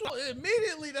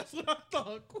immediately that's what I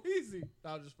thought. Queasy.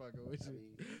 No, I'm just fucking with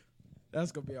you.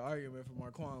 That's gonna be an argument for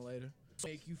Marquand later.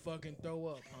 Make you fucking throw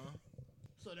up, huh?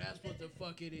 So that's what the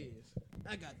fuck it is.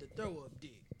 I got the throw up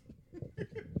dick. I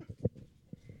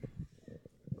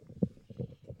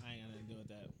ain't got nothing to do with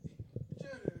that.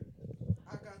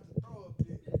 I got the throw up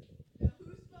dick.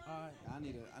 Alright.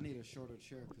 I need a shorter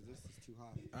chair because this is too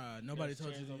high. Nobody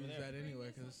told you to use that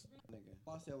anyway, cause Nigga.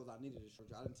 All I said was I needed a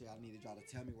shorter chair. I didn't say I needed y'all to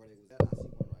tell me where they was at. I see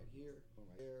one right here, one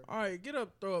right there. alright, get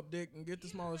up, throw up dick, and get the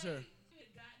smaller chair.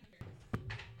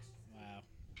 Wow.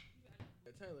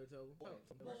 Taylor,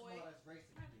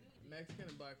 Mexican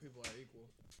and black people are equal.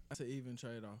 That's an even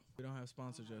trade-off. We don't have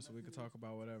sponsors yet, so we can talk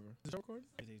about whatever. Is it recording?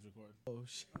 Everything's recording. Oh,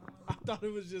 shit. I thought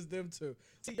it was just them two.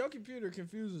 See, your computer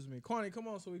confuses me. Kwani, come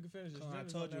on so we can finish this. I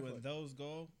told you when those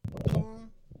go,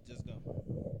 just go.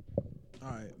 All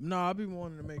right. No, I'll be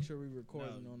wanting to make sure we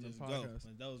recording on the just podcast. go.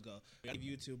 When those go. We gotta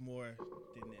give YouTube more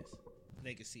than this.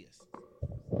 They can see us.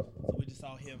 So we just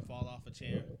saw him fall off a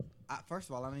chair. First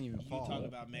of all, I didn't even fall. You talk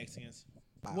about Mexicans.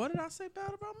 What did I say bad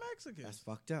about Mexicans? That's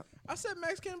fucked up. I said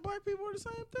Mexican and black people are the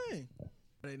same thing.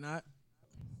 Are they not?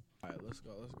 All right, let's go.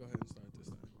 Let's go ahead and start this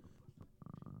thing.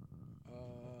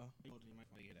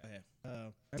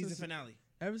 Season finale.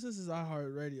 Ever since this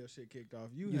iHeartRadio shit kicked off,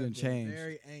 you have done been changed.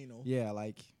 very anal. Yeah,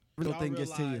 like real thing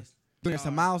gets to you. realize It's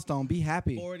a milestone. Be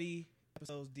happy. 40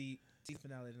 episodes deep. Season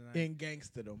finale tonight. In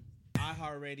gangsterdom.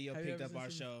 iHeartRadio Have you picked ever up our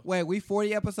seen show. Wait, we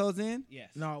 40 episodes in? Yes.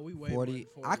 No, we way 40. more than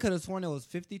 40. I could have sworn it was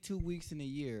 52 weeks in a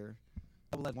year.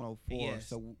 Double at 104. Yes.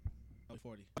 So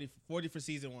 40 for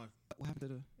season 1. what happened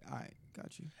to the? All right,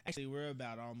 got you. Actually, we're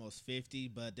about almost 50,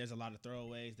 but there's a lot of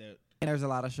throwaways that. And there's a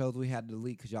lot of shows we had to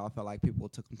delete because y'all felt like people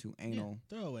took them too anal.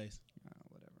 Yeah, throwaways.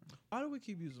 Whatever. Why do we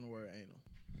keep using the word anal?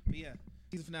 But yeah,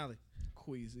 season finale.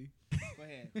 Queasy. Go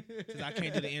ahead. Since I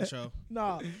can't do the intro.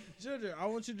 Nah, Ginger, I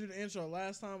want you to do the intro.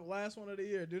 Last one of the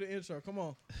year. Do the intro. Come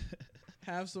on.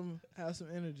 Have some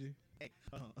energy.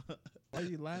 Why are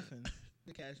you laughing?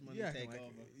 The cash money You acting take like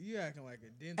over. you acting like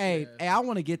a dentist. Hey, I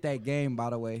want to get that game, by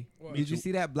the way. What? Did you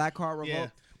see that Black Card Revolt? Yeah.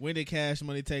 When did cash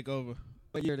money take over?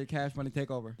 What year did Cash Money take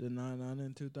over? The 99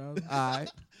 and 2000. All right.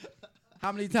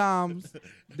 How many times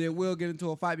did Will get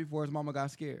into a fight before his mama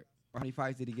got scared? Or how many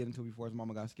fights did he get into before his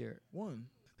mama got scared? One.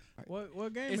 Right.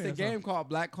 What game? It's is a it? game called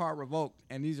Black Card Revoked,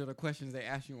 and these are the questions they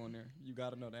ask you on there. You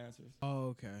got to know the answers. Oh,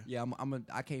 okay. Yeah,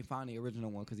 I can't find the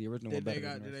original one because the original one better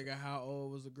than Did they got how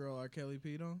old was the girl R. Kelly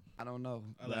peed on? I don't know.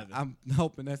 11. I'm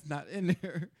hoping that's not in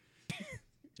there.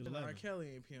 She was R. 11. Kelly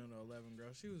ain't peeing on no 11 girl.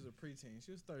 She was a preteen.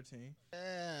 She was 13.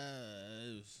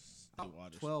 It was two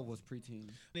waters. 12 was preteen.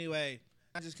 Anyway,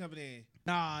 I just coming in.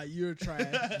 Nah, you're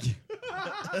trash.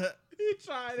 He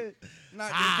tried it.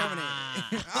 Not just coming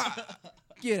in.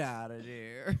 Get out of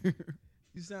there.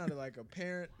 You sounded like a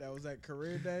parent that was at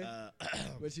career day,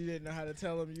 but you didn't know how to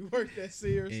tell him you worked at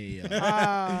Sears. Hey,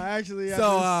 Actually,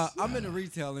 I'm in the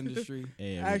retail industry.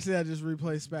 I just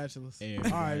replaced spatulas.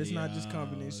 All right, it's not just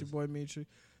company. It's your boy Mitri.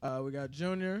 We got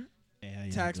Junior.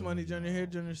 Tax Money Junior here.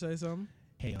 Junior, say something.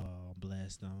 Hey, I'm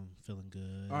blessed. I'm feeling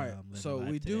good. All right, I'm living so life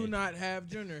we today. do not have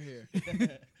Junior here.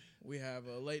 We have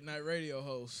a late night radio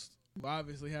host who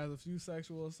obviously has a few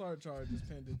sexual assault charges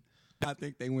pending. I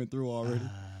think they went through already.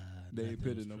 They nothing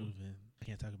pitted was them. proven. I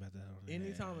can't talk about that on the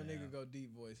Anytime a air. nigga go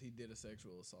deep voice, he did a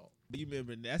sexual assault. You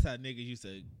remember, that's how niggas used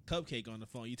to cupcake on the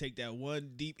phone. You take that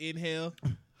one deep inhale,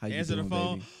 How you answer doing, the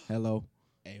phone. baby? Hello.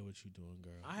 Hey, what you doing,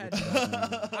 girl?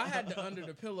 I had the under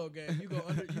the pillow game. You go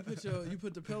under, you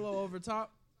put the pillow over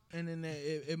top, and then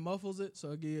it muffles it,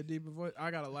 so it give you a deeper voice. I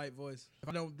got a light voice. If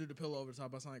I don't do the pillow over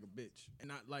top, I sound like a bitch, and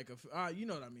not like you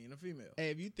know what I mean, a female.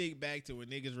 Hey, if you think back to when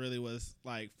niggas really was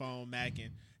like phone macking,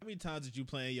 how many times did you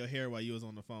play in your hair while you was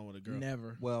on the phone with a girl?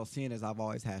 Never. Well, seeing as I've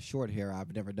always had short hair,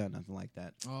 I've never done nothing like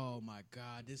that. Oh my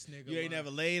God, this nigga. You ain't never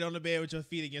laid on the bed with your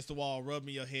feet against the wall,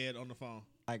 rubbing your head on the phone.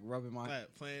 Like rubbing my...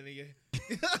 Like playing in your...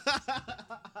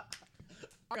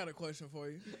 I got a question for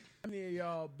you. How many of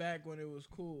y'all back when it was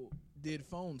cool did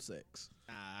phone sex?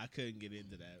 Nah, I couldn't get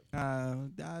into that.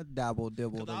 I dabbled,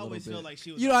 dibbled a Because little I always bit. feel like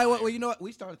she was... You know what? Well, you know what?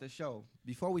 We started the show.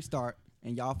 Before we start,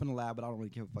 and y'all finna laugh, but I don't really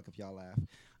give a fuck if y'all laugh.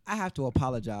 I have to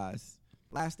apologize.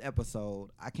 Last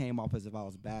episode, I came off as if I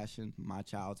was bashing my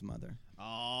child's mother.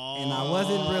 Oh. And I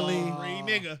wasn't really... Free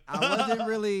nigga. I wasn't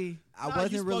really... I Nah,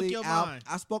 wasn't you spoke really your out. mind.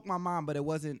 I spoke my mind, but it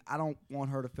wasn't... I don't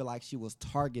want her to feel like she was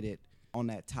targeted on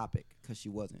that topic, because she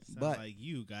wasn't. Sound But like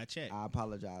you got checked. I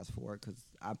apologize for it, because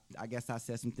I guess I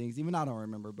said some things, even I don't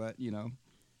remember, but, you know,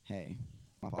 hey.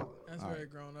 My fault. That's All very right.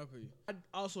 grown up of you. I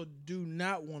also do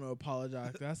not want to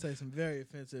apologize 'cause I say some very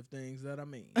offensive things that I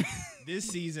mean. This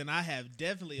season, I have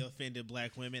definitely offended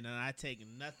black women, and I take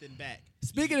nothing back.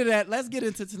 Speaking of that, let's get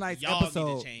into tonight's Y'all need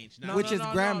episode, to change. No, which no, is no,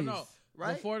 Grammys. no.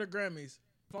 Right? Before the Grammys,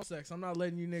 phone sex. I'm not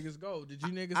letting you niggas go. Did you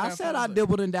niggas I have said phone I sex?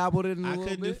 dibbled and dabbled in it a I little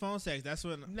couldn't do bit. phone sex. That's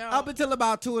when Now, Up until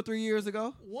about 2 or 3 years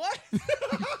ago. what?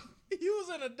 You was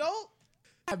an adult?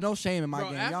 I have no shame in my Bro,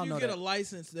 game. after Y'all you know get that. a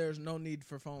license, there's no need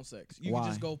for phone sex. You Why? can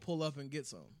just go pull up and get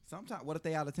some. Sometimes, what if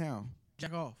they out of town?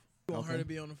 Jack off. You want her Okay. to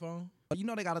be on the phone? But you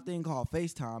know they got a thing called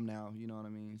FaceTime now. You know what I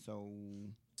mean? So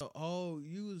So, oh,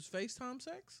 you use FaceTime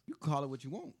sex? you can call it what you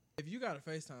want. If you got a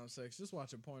FaceTime sex, just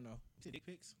watch a porno. dick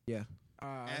pics. Yeah.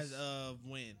 As of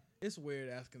when? It's weird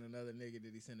asking another nigga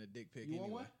did he send a dick pic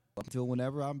anyway. Up until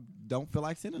whenever I don't feel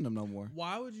like sending them no more.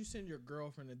 Why would you send your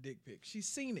girlfriend a dick pic? She's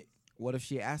seen it. What if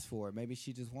she asked for it? Maybe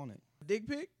she just wanted. Dick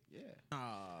pic? Yeah.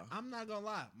 Nah. I'm not gonna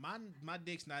lie. My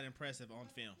dick's not impressive on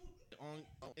film.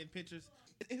 In pictures,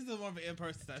 it's the one for in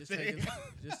person. Just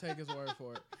take his word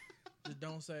for it. Just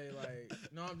don't say like.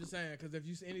 No, I'm just saying because if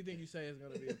you anything you say is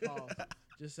gonna be a pause.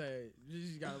 Just say you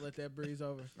just gotta let that breeze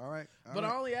over. All right. But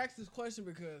I only asked this question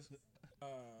because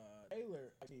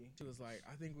Taylor, she was like,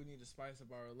 I think we need to spice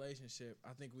up our relationship.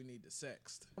 I think we need to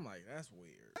sext. I'm like, that's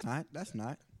weird. That's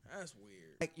not. That's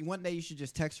weird. Like one day you should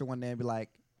just text her one day and be like,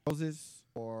 roses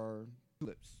or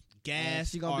tulips. Gas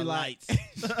she gonna or be like-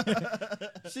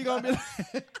 lights. She gonna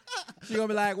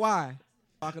be like, why?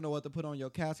 I can know what to put on your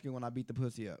casket when I beat the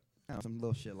pussy up. Some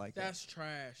little shit like that. That's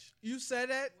trash. You said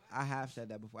that? I have said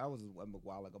that before. I was a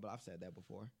while ago, but I've said that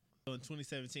before. So in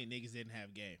 2017, niggas didn't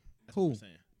have game. That's Who? what I'm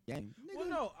saying. Game. Well,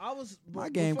 no, I was. My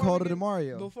b- game before we colder get- than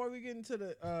Mario. Before we get into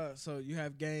the, so you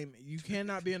have game. You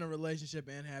cannot be in a relationship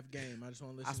and have game. I just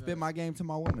want to let I you know. spit my game to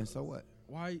my woman, so what?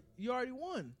 Why? You already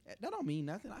won. That don't mean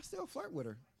nothing. I still flirt with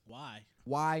her. Why?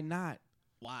 Why not?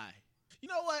 Why? You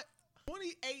know what?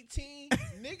 2018,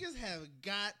 niggas have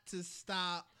got to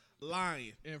stop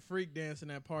lying. And freak dancing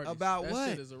at parties. About that what?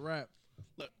 shit is a rap.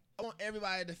 Look, I want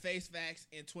everybody to face facts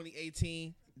in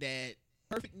 2018 that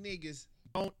perfect niggas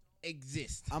don't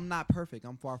exist. I'm not perfect.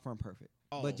 I'm far from perfect.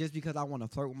 Oh. But just because I want to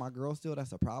flirt with my girl still,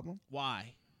 that's a problem.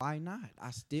 Why? Why not?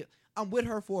 I'm with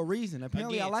her for a reason.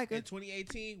 Apparently, Again, I like her. In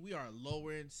 2018, we are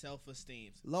lowering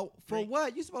self-esteem. Low for Right.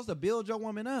 what? You supposed to build your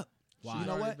woman up. Why? You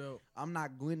know Already what? built. I'm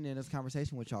not going in this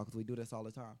conversation with y'all because we do this all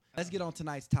the time. Let's get on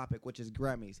tonight's topic, which is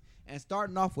Grammys. And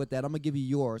starting off with that, I'm gonna give you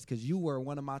yours because you were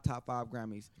one of my top 5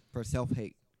 Grammys for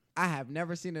self-hate. I have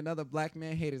never seen another black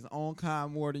man hate his own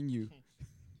kind more than you.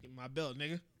 Get my belt,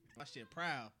 nigga. My shit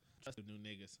proud. Trust the new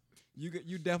niggas.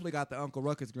 You definitely got the Uncle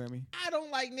Ruckus Grammy. I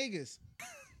don't like niggas.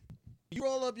 You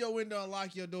roll up your window and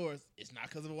lock your doors. It's not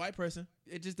because of a white person.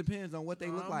 It just depends on what they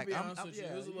look like. Be honest with you.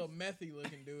 He was a little methy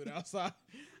looking dude outside.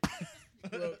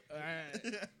 Look,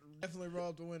 definitely roll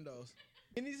up the windows.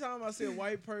 Anytime I see a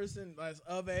white person that's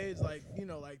of age, like, you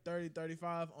know, like 30,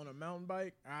 35 on a mountain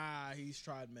bike, he's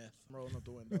tried meth. I'm rolling up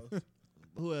the windows.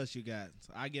 Who else you got?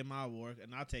 So I get my award,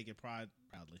 and I'll take it proudly.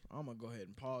 I'm going to go ahead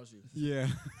and pause you. Yeah,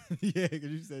 yeah, because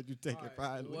you said you take All it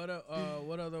right, pride.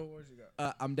 what other awards you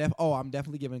got? I'm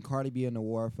definitely giving Cardi B an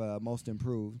award for Most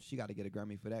Improved. She got to get a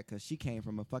Grammy for that because she came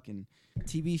from a fucking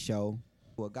TV show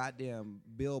to a goddamn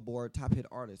Billboard top hit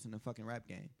artist in the fucking rap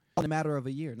game in a matter of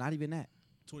a year. Not even that.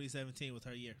 2017 was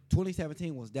her year.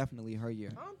 2017 was definitely her year.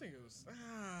 I don't think it was.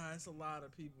 It's a lot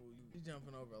of people. You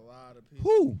jumping over a lot of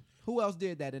people. Who else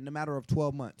did that in a matter of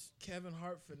 12 months? Kevin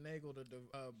Hart finagled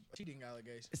a cheating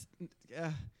allegation.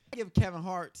 I give Kevin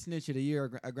Hart Snitch of the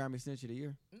Year a Grammy Snitch of the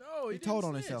Year. No, He he told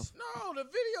didn't on snitch. himself. No, the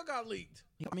video got leaked.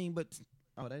 I mean, but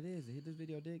that is it. This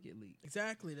video did get leaked.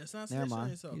 Exactly. That's not Never snitching on mind.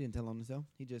 yourself. He didn't tell on himself.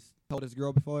 He just told his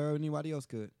girl before anybody else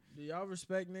could. Do y'all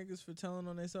respect niggas for telling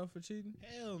on themselves for cheating?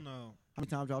 Hell no. How many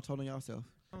times y'all told on yourself?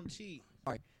 I don't cheat.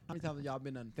 All right. How many times have y'all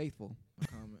been unfaithful?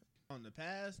 Comment. On the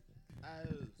past, I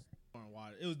was pouring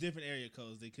water. It was different area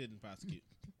codes. They couldn't prosecute.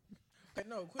 Hey,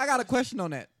 no, quick I got a question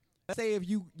on that. Let's say if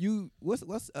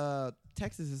what's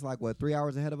Texas is like what 3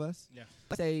 hours ahead of us. Yeah.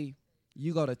 Let's say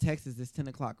you go to Texas. It's 10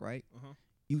 o'clock, right? Uh-huh.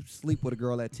 You sleep with a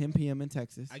girl at 10 p.m. in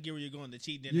Texas. I get where you're going. The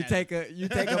cheat didn't You happen.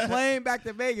 take a plane back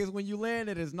to Vegas. When you land,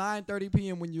 it is 9:30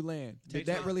 p.m. when you land. Did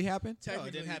that really happen?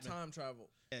 Technically, didn't you happen. time travel.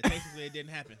 Yeah, technically, it didn't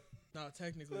happen. No,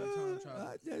 technically, you time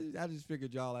travel. I just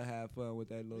figured y'all would have fun with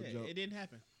that little Yeah, joke. it didn't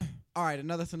happen. All right,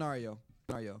 another scenario.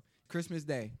 Christmas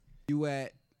Day. You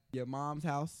at your mom's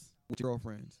house with your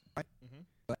girlfriends, right? Mhm.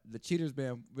 But the cheaters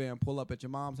been pull up at your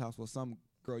mom's house with some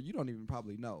girl you don't even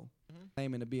probably know,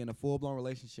 claiming to be in a full-blown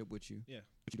relationship with you. Yeah.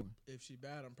 What you doing? If she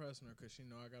bad, I'm pressing her because she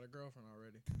know I got a girlfriend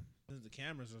already. Since the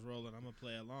cameras was rolling, I'm gonna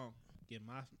play along. Get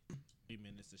my 3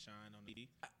 minutes to shine on the.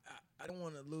 I don't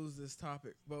want to lose this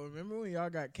topic, but remember when y'all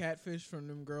got catfish from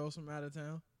them girls from out of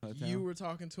town? You were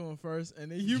talking to them first,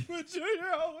 and then you put Junior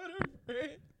out with her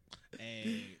friend.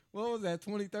 Hey, What was that,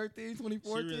 2013,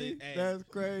 2014? Really, hey. That's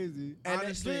crazy.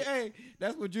 Honestly- and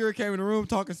that's when Junior came in the room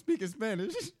speaking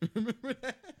Spanish. Remember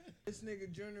that? This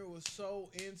nigga Junior was so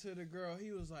into the girl.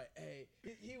 He was like, hey,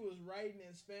 he was writing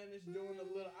in Spanish, doing a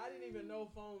little. I didn't even know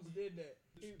phones did that.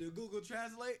 The Google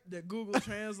Translate? The Google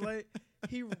Translate.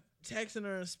 He texting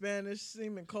her in Spanish,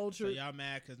 seeming so culture. y'all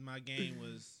mad because my game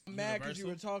was I'm mad because you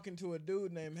universal? were talking to a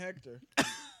dude named Hector.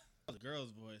 The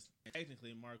girl's voice. And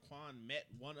technically, Marquand met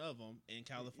one of them in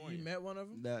California. You met one of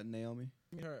them? That Naomi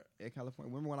Her. in California.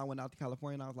 Remember when I went out to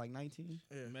California and I was like 19?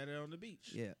 Yeah. Met her on the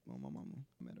beach. Yeah, well, my mama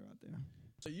met her out there.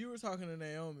 So you were talking to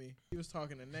Naomi. He was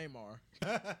talking to Neymar.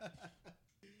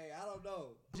 Hey, I don't know.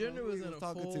 Junior was in a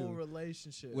talking full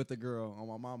relationship. with the girl on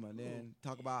my mama, and then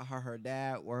talk about her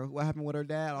dad, or what happened with her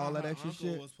dad, all that Her extra uncle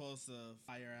shit. was supposed to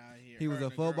fly her out here. He her was a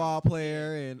and the girl. football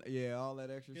player, and yeah, all that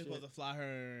extra He was shit. supposed to fly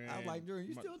her. I was like, Junior,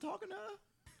 you Mar- still talking to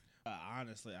her?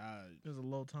 honestly, There's a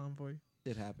low time for you.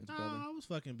 It happens, brother. I was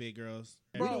fucking big girls.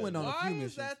 Bro, Every- went on a why few is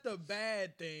missions. that the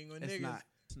bad thing when It's niggas? not.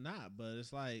 It's not, but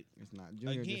it's like It's not.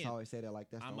 Junior just Again, always say that like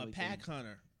that's I'm the a only pack thing.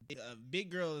 hunter. A big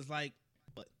girl is like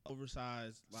what,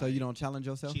 oversized. So like, you don't challenge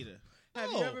yourself? cheetah.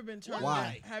 Have No. you ever been turned?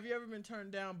 Why? Down? Have you ever been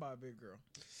turned down by a big girl?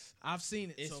 I've seen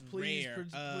it. It's so please, rare.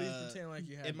 please pretend like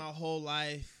you have. In my whole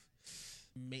life,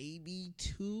 maybe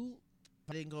 2.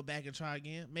 I didn't go back and try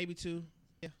again. Maybe 2.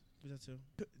 Yeah, just 2.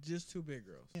 Just 2 big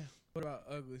girls. Yeah. What about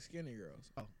ugly, skinny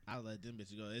girls? Oh, I'll let them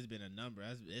bitches go. It's been a number.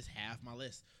 It's half my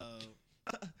list.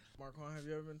 Marquand, have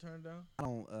you ever been turned down?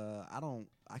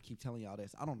 I keep telling y'all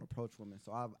this. I don't approach women,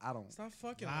 so I don't. Stop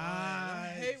fucking lying.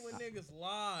 I Lies. hate when niggas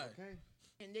lie. Okay.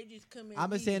 And they just come in. I've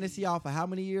been saying this to y'all for how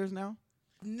many years now?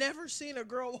 Never seen a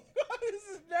girl. This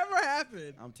has never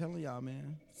happened. I'm telling y'all,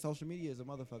 man. Social media is a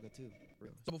motherfucker too.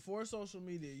 Real. So before social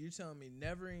media, you telling me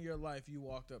never in your life you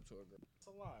walked up to a girl. It's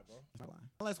a lie, bro. I'm not lying.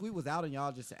 Unless we was out and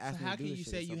y'all just So asked me how to do can this you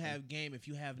shit or say you something. have game if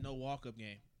you have no walk up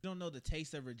game? You don't know the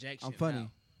taste of rejection. I'm funny. How?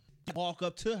 You walk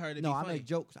up to her to No, be I funny. make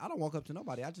jokes. I don't walk up to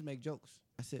nobody. I just make jokes.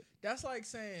 That's it. That's like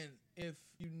saying if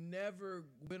you never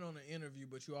been on an interview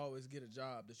but you always get a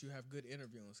job, that you have good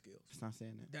interviewing skills. It's not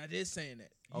saying that. That is saying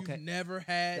that. You've Okay. never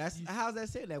had. That's how's that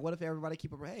saying that? What if everybody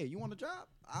keep a hey, you want a job?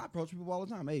 I approach people all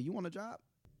the time. Hey, you want a job?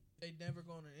 They never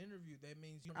go on an interview. That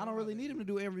means you I don't really need him to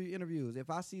do every interviews.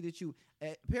 If I see that you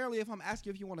apparently if I'm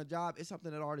asking if you want a job, it's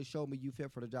something that already showed me you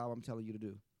fit for the job I'm telling you to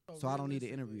do. So I don't need to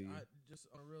interview you. Just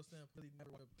on a real standpoint,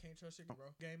 never can't trust you, bro.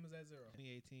 Game is at 0.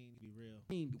 2018, be real.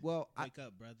 I mean, well, Wake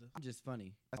up, brother. I'm just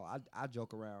funny. I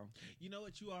joke around. You know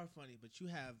what? You are funny, but you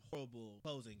have horrible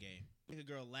closing game. Make a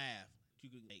girl laugh. You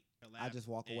can make her laugh. I just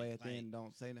walk and, away at the like, end and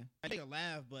don't say nothing. I make her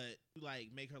laugh, but you like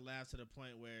make her laugh to the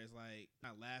point where it's like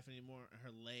not laughing anymore, and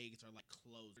her legs are like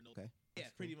closed. Okay. Yeah,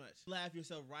 That's pretty much. Laugh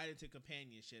yourself right into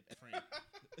companionship and friend.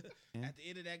 Yeah. At the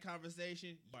end of that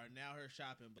conversation, you are now her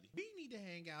shopping buddy. We need to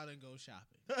hang out and go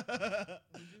shopping.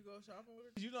 Would you go shopping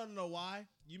with her? You don't know why.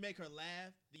 You make her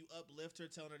laugh, then you uplift her,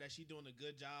 telling her that she's doing a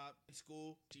good job in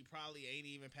school. She probably ain't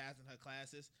even passing her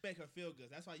classes. Make her feel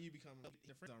good. That's why you become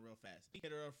your friends on real fast. You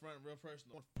get her up front, real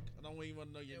personal. I don't even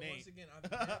want to know your name. Once again, I've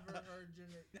never heard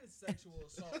Junior. That's sexual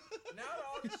assault. Now that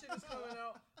all this shit is coming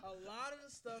out, a lot of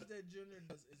the stuff that Junior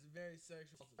does is very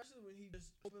sexual. Especially when he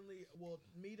just openly will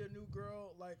meet a new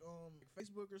girl like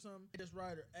Facebook or something. He just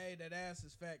write her, hey, that ass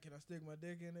is fat. Can I stick my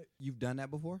dick in it? You've done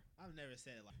that before? I've never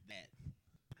said it like that.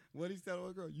 What he said to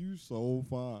a girl? You so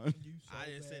fine. You so I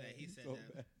didn't say bad. that. He said so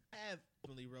that. I have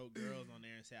openly wrote girls on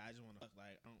there and said I just want to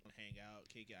like I don't want to hang out,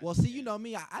 kick out. Well, see, you know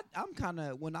me. I'm kind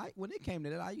of when it came to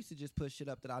that, I used to just put shit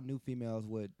up that I knew females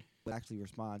would actually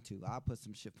respond to. I put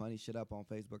some funny shit up on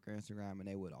Facebook or Instagram, and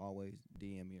they would always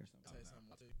DM me or something. Say something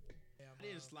to you. Yeah, I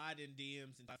didn't slide in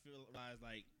DMs and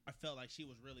I felt like she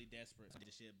was really desperate for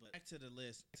this shit. But back to the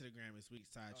list, to the Grammys week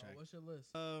sidetrack. what's your list?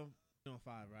 Doing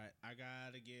 5, right? I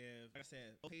gotta give. Like I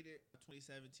said, located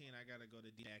 2017. I gotta go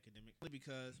to DJ Academic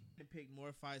because he picked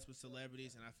more fights with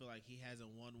celebrities, and I feel like he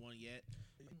hasn't won one yet.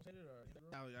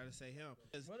 I gotta say him.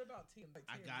 What about Team?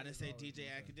 I gotta say DJ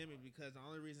Academic because the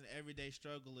only reason Everyday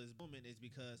Struggle is booming is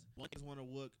because one niggas want to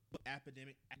whoop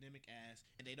academic ass,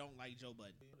 and they don't like Joe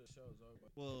Budden.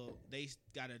 Well, they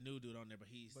got a new dude on there, but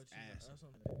he's ass.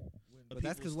 But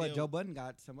that's because what Joe Budden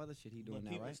got some other shit he doing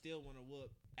now, People right? still want to whoop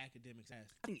Academic's ass.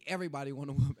 I think everybody want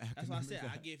to whoop That's why I said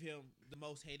Academics I give him the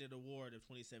most hated award of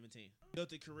 2017.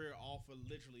 Built a career all for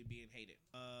literally being hated.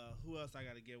 Who else I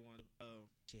gotta give one?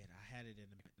 Shit, I had it in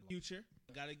the Future.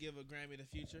 Gotta give a Grammy to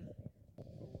Future.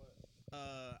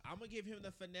 I'm gonna give him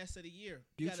the finesse of the year.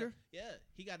 Future?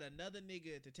 He got another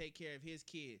nigga to take care of his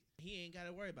kid. He ain't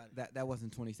gotta worry about it. That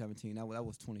wasn't 2017. That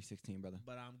was 2016, brother.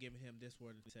 But I'm giving him this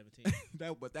word in 2017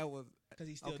 that was because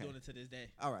he's still okay. doing it to this day.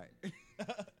 All right.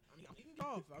 He can go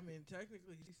off. I mean,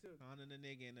 technically, he's still Honoring the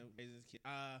nigga and raising his kid.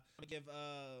 I'm gonna give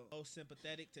most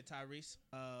sympathetic to Tyrese.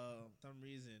 Some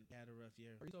reason he had a rough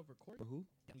year. He's over court. For who?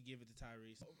 We give it to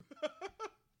Tyrese.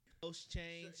 Most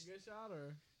change. Good shot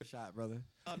or? Good shot, brother.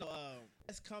 Oh no.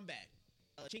 Let's come back.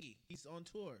 Chingy, he's on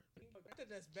tour. I think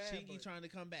that's bad. Chingy trying to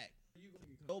come back.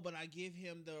 Oh, but I give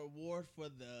him the award for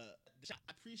the shot.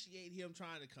 I appreciate him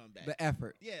trying to come back. The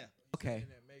effort. Yeah. Okay.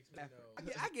 That makes me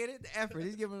know. I get it. The effort.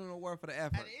 He's giving him an award for the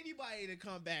effort. And anybody to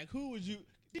come back, who would you?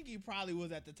 Chingy probably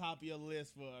was at the top of your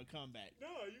list for a comeback. No,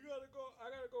 you gotta go. I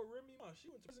gotta go. Remy Ma. She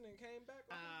went to prison and came back.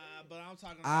 But I'm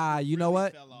talking. You know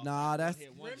what? Fell off. Nah, that's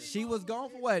Hit one Remy day. she was gone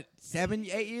for what 7,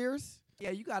 8 years.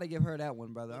 Yeah, you got to give her that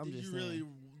one, brother. But I'm just saying.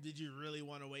 Did you really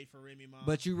want to wait for Remy Ma?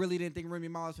 But you really didn't think Remy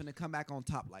Ma was going to come back on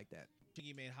top like that.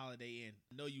 Chingy made Holiday Inn.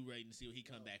 I know you waiting to see what he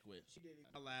come back with. She did it.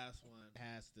 The last one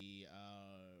has the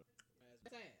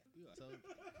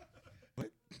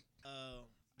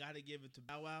gotta give it to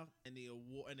Bow Wow, and the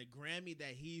award and the Grammy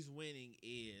that he's winning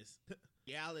is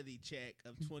Reality Check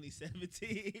of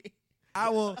 2017.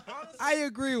 I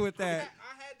agree with that.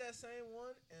 I had that same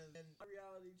one, and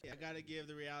reality. I gotta give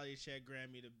the Reality Check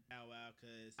Grammy to Bow Wow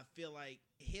because I feel like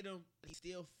hit him. He's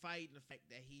still fighting the fact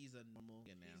that he's a normal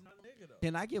nigga now. He's not a nigga though.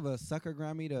 Can I give a sucker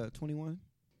Grammy to 21?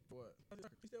 What?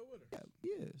 He's still with her. Yeah, he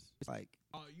is. It's like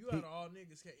You out of all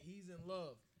niggas, he's in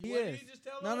love. He What is. did you just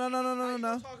tell No, us? no, no, no, no, How you no,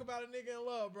 gonna no. talk about a nigga in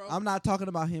love, bro. I'm not talking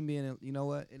about him being. You know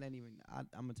what? It ain't even. I'm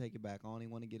gonna take it back. I don't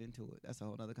even want to get into it. That's a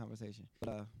whole other conversation.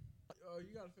 But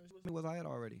You gotta finish. who was I at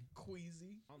already?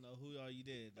 Queasy. I don't know who all you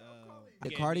did. The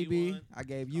gave Cardi me B. one. I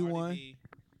gave you Cardi one. B.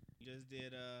 You just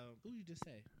did. Who you just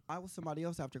say? I was somebody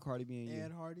else after Cardi B and you.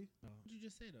 Ed Hardy. Who'd you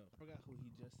just say though? I forgot who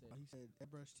he just said. He said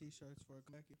airbrush t-shirts for a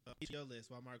Becky. It's your list.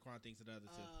 While Marquand thinks of the other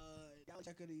two. Y'all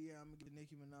check of the year. I'm gonna give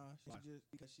Nicki Minaj. Just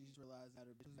because she's realized that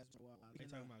her business is wild. They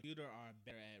talking about you are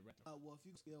better at rap. Well, if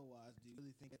you skill wise, do you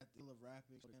really think that skill of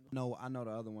rapping? No, I know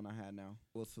the other one I had now.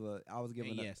 I was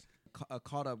giving yes. a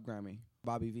caught up Grammy.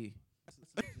 Bobby V.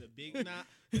 The biggest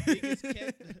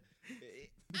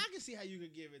I can see how you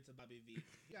could give it to Bobby V.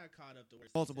 You got caught up the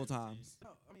worst. Multiple times.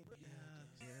 No, I mean,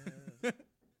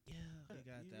 Yeah. You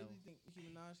got you that really one. think Nicki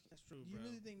Minaj? That's true, You bro.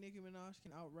 really think Nicki Minaj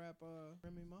can out rap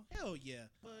Remy Ma? Hell yeah.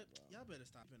 But y'all better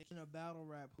stop it. In a battle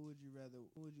rap, who would you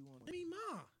want? Remy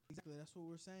Ma. Exactly, that's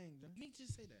what we're saying, John. You ain't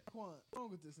just say that. Come on, what's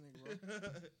wrong with this nigga, bro?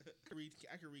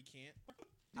 I can recant.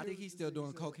 I think he's still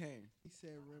doing cocaine. He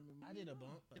said Remy Ma. I did a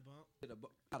bump.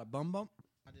 Got a bum bump?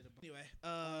 I did a bump. Anyway,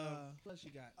 what else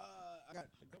you got? I got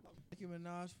Nicki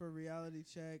Minaj for Reality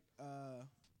Check.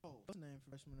 What's the name for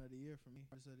Freshman of the Year for me?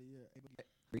 Artist of the Year.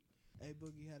 A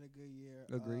Boogie had a good year.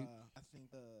 Agreed. I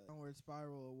think the Downward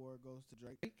Spiral Award goes to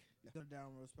Drake. The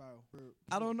Downward Spiral.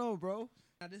 I don't know, bro.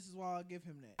 Now this is why I'll give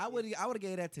him that. I would have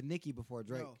gave that to Nicki before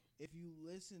Drake. No, if you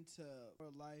listen to For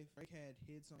Life, Drake had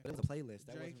hits on. It was a playlist.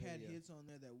 That Drake wasn't had really hits on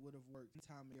there that would have worked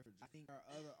time of year for Drake. I think there are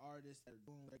other artists that are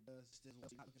doing what Drake does.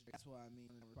 That's what I mean.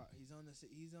 He's on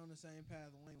the same path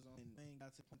Wayne was on, and Wayne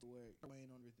got to the point where Wayne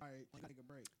on everything. All right, take a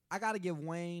break. I gotta give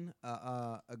Wayne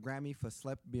a Grammy for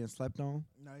being slept on.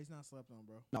 No, he's not slept on,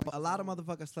 bro. No, but a lot of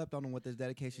motherfuckers slept on him with his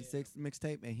Dedication 6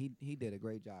 mixtape, and he did a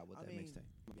great job with that mixtape.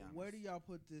 Where do y'all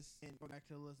put this? And go back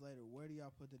to the list later. Where do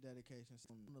y'all put the dedications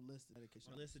on the list of dedications?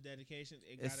 On the list of dedications,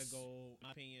 it gotta go, in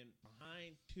my opinion,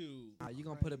 behind 2. You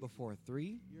gonna put it before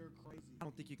 3? You're crazy. I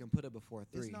don't think you can put it before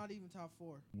 3. It's not even top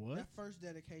 4. What? That first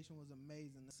dedication was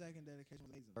amazing. The second dedication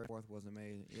was amazing. Fourth was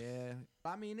amazing. Yeah,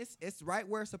 I mean it's right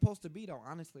where it's supposed to be though.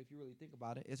 Honestly, if you really think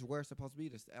about it, it's where it's supposed to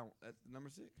be. At number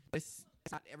 6. It's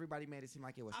not everybody made it seem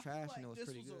like it was trash and it was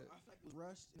pretty good. I feel like it was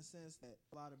rushed in the sense that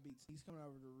a lot of beats. He's coming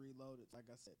over to reload it. Like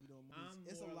I said,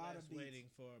 it's a lot of beats. Waiting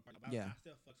for. Yeah. I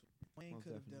still fucks with. Wayne Most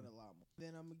could have done definitely. a lot more.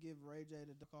 Then I'm gonna give Ray J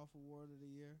the Duck Off Award of the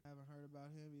Year. Haven't heard about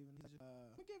him even. I'm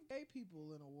gonna give gay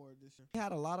people an award this year. They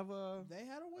had a lot of They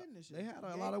had a win this year. They had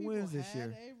a Gay lot of people wins this year.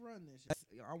 Had a run this year.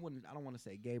 I don't want to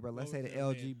say gay, bro. Let's What say the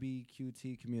was their win?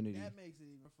 LGBTQT community. That makes it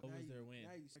even. What was their win?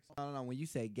 No. When you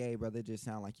say gay, bro, they just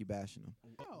sound like you bashing them.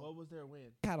 What was their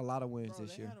win? They had a lot of wins Bro,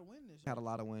 this they year. had a win this year. Had a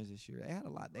lot of wins this year. They had a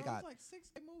lot. They Bro, got it was like 6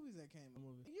 gay movies that came out.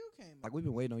 You came out. like we've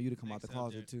been waiting on you to come out the Next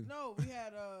closet subject. too. No, we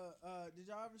had did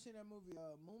y'all ever see that movie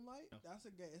Moonlight? No. That's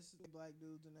a gay. It's black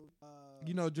dudes and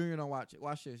You know, Junior don't watch it.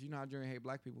 Watch this. You know how Junior hate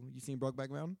black people. You seen Brokeback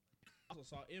Mountain? also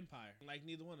saw Empire. Like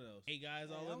neither one of those. 8 guys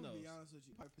all in I'm those. gonna be honest with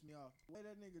you. Probably pissed me off. The way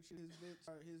that nigga treat his bitch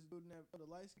or his dude that the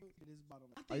light skin hit his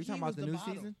bottom. Are you talking about the new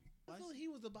season? I feel like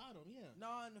he was the bottom, yeah. No,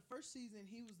 in the first season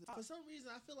he was the top. For some reason,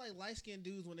 I feel like light-skinned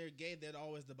dudes, when they're gay, they're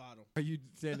always the bottom. Are you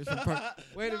saying this from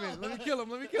Wait a minute. Let me kill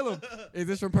him. Is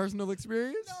this from personal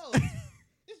experience? No.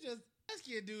 It's just,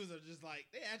 light-skinned dudes are just like,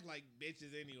 they act like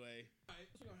bitches anyway. All right,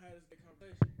 we're gonna have this big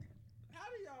conversation. How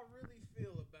do y'all really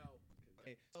feel about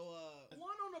So, the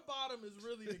one on the bottom is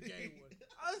really the gay one?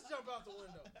 Let's jump out the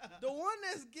window. The one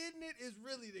that's getting it is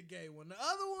really the gay one. The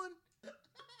other one,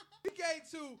 he gay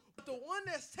too. But the one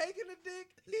that's taking the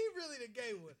dick, he really the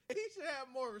gay one. He should have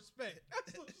more respect.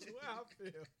 That's how I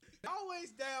feel.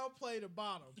 Always downplay the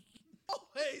bottom.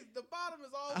 Always, the bottom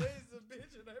is always the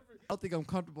bitch in every. I don't think I'm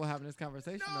comfortable having this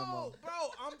conversation no more. No,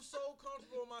 bro, I'm so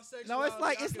comfortable in my sexuality. No, it's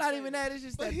like it's not even that. It's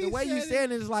just that the way you said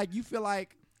saying it is like you feel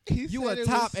like you a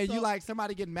top and you like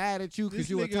somebody getting mad at you because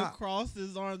you a top. Crossed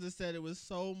his arms and said it was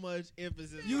so much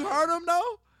emphasis. You heard him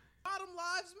though? Bottom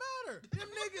lives matter. Them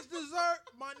niggas deserve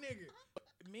my nigga.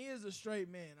 Me as a straight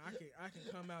man, I can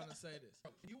come out and say this.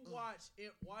 You watch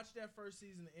that first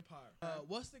season of Empire.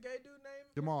 What's the gay dude name?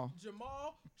 Jamal.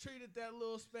 Jamal treated that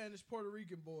little Spanish Puerto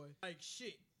Rican boy like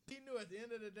shit. He knew at the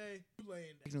end of the day, you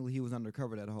laying down. Technically, he was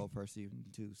undercover that whole first season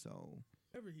too. So.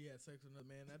 Whenever he had sex with another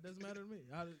man, that doesn't matter to me.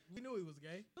 We knew he was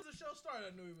gay. As the show started,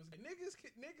 I knew he was gay.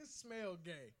 Niggas smell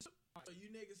gay. So you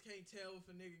niggas can't tell if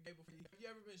a nigga gay before you. Have you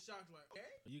ever been shocked like,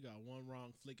 okay? You got one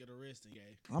wrong flick of the wrist and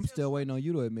gay. I'm still waiting on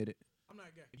you to admit it. I'm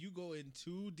not gay. If you go in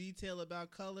too detail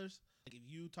about colors, like if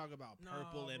you talk about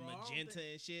purple and magenta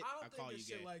and shit, I call you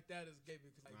gay. Shit like that is gay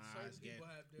because like certain people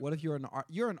have different. What if you're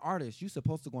an artist? You're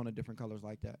supposed to go into different colors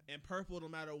like that. And purple, no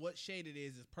matter what shade it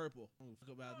is purple. I don't talk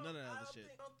about none of that other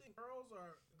shit. I don't think girls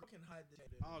can hide the shade.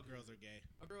 All girls are gay.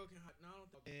 A girl can hide. No, I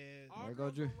don't think. There All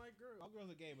girls don't like girls. All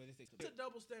girls are gay, but it's acceptable. It's a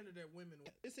double standard that women.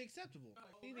 It's acceptable.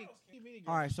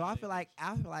 All right, so I feel like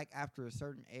after a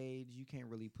certain age, you can't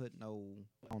really put no.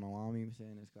 I don't know. I'm even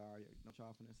saying this, car. No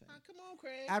y'all finna say. Come on,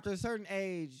 Craig. After a certain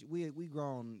age, we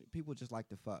grown. People just like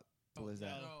to fuck. So is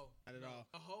that? No, not at all.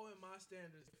 A hoe in my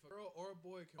standards, if a girl or a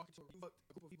boy can walk into a group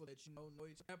of people that you know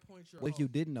each other, at that point you're. What if you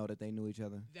didn't know that they knew each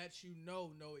other? That you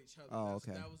know each other. Oh,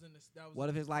 okay. That was in the. That was what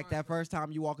if it's like that first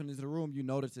time you walk into the room, you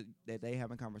notice that they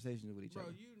having conversations with each other?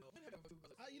 Bro, you know.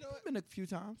 You know what? Been a few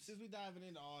times. Since we diving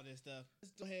into all this stuff,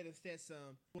 let's go ahead and set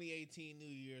some 2018 New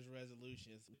Year's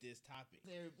resolutions with this topic.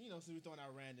 Since we're throwing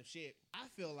out random shit, I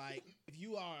feel like if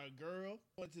you are a girl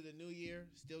going to the new year,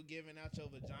 still giving out your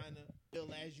vagina, still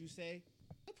as you say,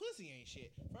 the pussy ain't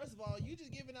shit. First of all, you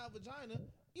just giving out vagina.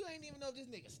 You ain't even know if this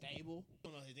nigga stable. You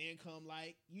don't know his income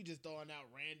like. You just throwing out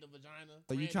random vagina.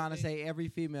 So you trying to say every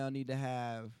female need to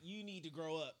have... You need to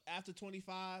grow up. After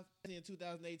 25, in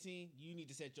 2018, you need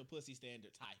to set your pussy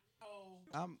standards high.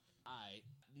 Alright,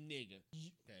 nigga.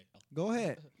 Okay. Go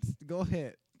ahead. Go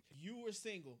ahead. You were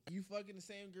single. You fucking the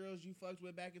same girls you fucked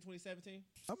with back in 2017?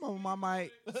 Some of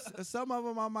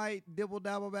them I might dibble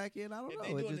dabble back in. I don't know. They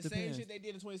doing it just the depends. same shit they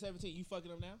did in 2017. You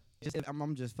fucking them now?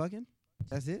 I'm just fucking.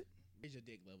 That's it. Raise your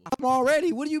dick level. I'm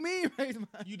already. What do you mean? Raise my...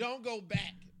 You don't go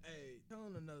back. Hey,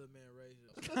 telling another man raise your.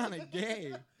 It's kind of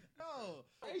gay. No,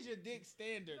 raise your dick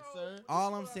standard, sir.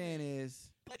 All I'm saying is,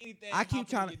 anything I keep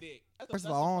trying to. First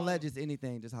of all, I don't let just just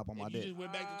anything just hop on my dick. You just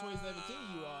went back to 2017.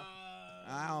 You are.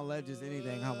 I don't let just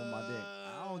anything hop on my dick.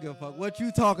 I don't give a fuck what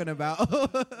you talking about. I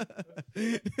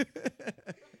don't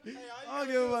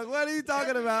give a fuck. What are you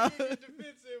talking about? You get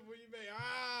defensive when you make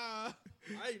I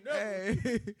ain't never.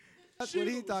 Hey, that's what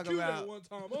he talking about. One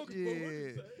time.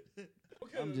 Yeah.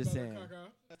 I'm just saying.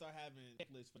 Start having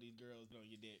checklists for these girls on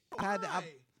your dick.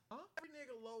 Every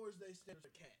nigga lowers their standards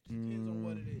of cat. Depends on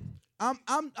what it is. I'm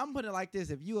putting it like this.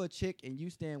 If you a chick and you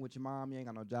staying with your mom, you ain't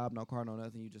got no job, no car, no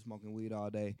nothing, you just smoking weed all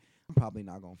day, I'm probably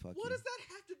not gonna fuck you. What does that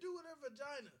have to do with her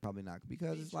vagina? Probably not,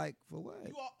 because it's like, for what?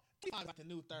 You are like the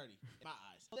new 30 in my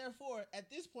eyes. Therefore, at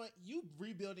this point, you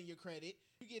rebuilding your credit.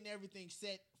 You getting everything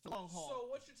set for long haul. So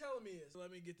what you're telling me is, let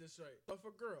me get this straight. If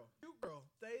a girl,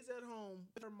 stays at home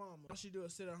with her mama, all she do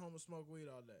is sit at home and smoke weed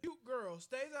all day. You girl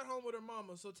stays at home with her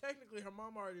mama, so technically her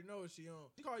mama already knows what she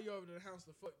on. She call you over to the house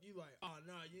to fuck. You like, oh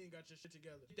nah, you ain't got your shit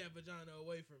together. Get that vagina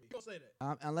away from me. You don't say that.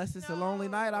 Unless it's a lonely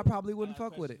night, I probably wouldn't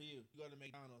fuck with it. You go to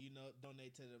McDonald's,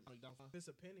 donate to the McDonald's.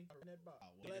 It's a penny in that box.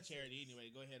 It's a charity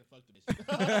anyway. Go ahead and fuck the bitch.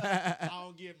 I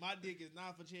don't get my dick is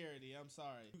not for charity. I'm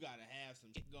sorry. You gotta have some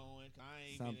shit going.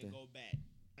 I ain't gonna go back.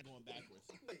 I'm going backwards.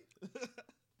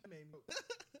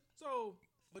 So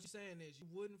What you're saying is you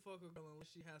wouldn't fuck a girl unless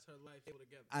she has her life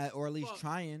together. Or at least Fuck.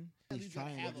 trying. At At least least you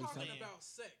gotta trying. have We're a talking plan. about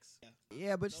sex.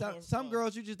 Yeah, but No more some fun.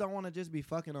 girls you just don't want to just be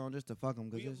fucking on just to fuck them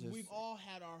because it's just. We've all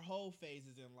had our hoe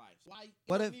phases in life. Why you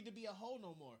What don't if- need to be a hoe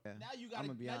no more? Yeah. Now you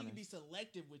I'ma gotta. be Now you can honest. be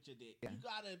selective with your dick. Yeah.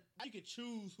 Now you can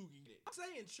choose who can get it. I'm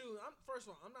saying true. First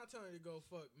of all, I'm not telling you to go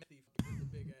fuck Methy with a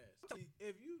big ass.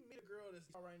 If you meet a girl that's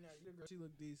right now, she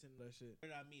look decent, that shit. Where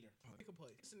did I meet her? Pick a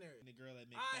place. Scenario. And the girl that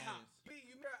makes IHOP. fat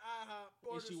You meet her at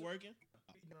IHOP. Is she working?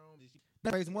 Is she-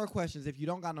 Raise more questions. If you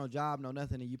don't got no job, no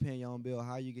nothing, and you paying your own bill,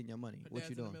 how are you getting your money? Her What dad's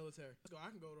you in the doing? military. Let's go. I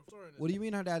can go to the store. What do you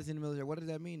mean her dad is in the military? What does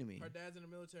that mean to me? Her dad's in the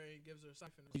military and gives her a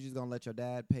siphon. You just gonna let your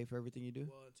dad pay for everything you do?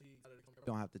 Well, until he You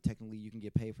don't have to technically. You can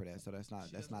get paid for that, so that's not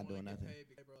She that's doesn't not doing wanna get nothing. paid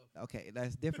because, bro, Okay,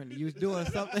 that's different. You doing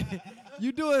something.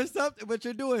 You doing something, but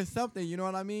you're doing something. You know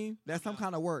what I mean? That's some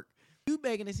kind of work. You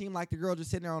making it seem like the girl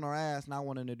just sitting there on her ass, not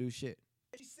wanting to do shit.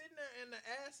 she's sitting there and the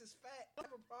ass is fat. I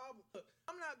have a problem. Look,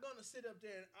 I'm not gonna sit up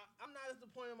there and I'm not at the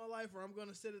point in my life where I'm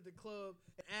gonna sit at the club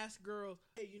and ask girls,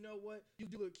 "Hey, you know what? You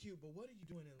do look cute, but what are you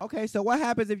doing in life?" Okay, so what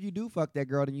happens if you do fuck that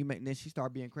girl, then she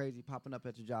start being crazy, popping up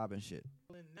at your job and shit?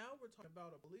 And now we're talking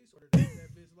about a police order to get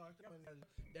that bitch locked up. And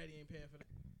daddy ain't paying for that.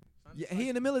 Yeah, he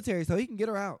in the military, so he can get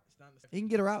her out. It's not the He can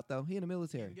get her out though. He in the He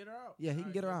military. can get her out. Yeah, he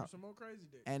can Alright, get her give out. Some more crazy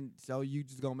dick. And so you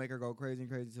just gonna make her go crazy and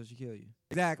crazy till she kill you.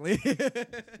 Exactly.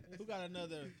 Who got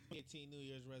another 18 New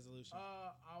Year's resolution?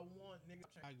 I want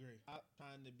niggas. I agree. I'm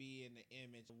trying to be in the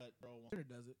image of what bro wants. Jenner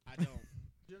does it. I don't.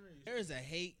 Jenner used There is a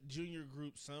hate junior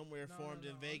group somewhere No, formed no,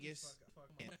 in I'm Vegas. just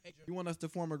fucking- Yeah. I hate Jenner. You want us to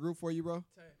form a group for you, bro?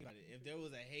 Tell you. About it. If there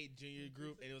was a hate junior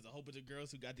group and it was a whole bunch of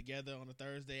girls who got together on a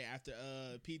Thursday after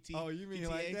PT. Oh, you mean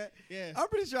like PTA? that? Yeah. I'm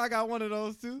pretty sure I got one of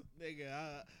those too.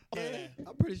 Nigga, Yeah,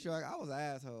 I'm pretty sure I was an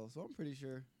asshole, so I'm pretty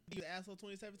sure. you the asshole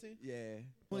 2017? Yeah,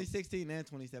 2016 and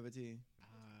 2017.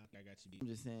 I got you beat. I'm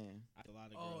just saying. A lot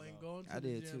of girls. Oh, and out. going to I the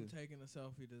did gym too. taking a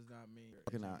selfie does not mean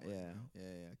Working out, working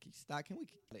yeah. Stop. Can we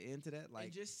get the end to that? And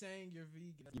Like, just saying you're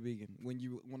vegan. you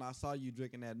vegan. When I saw you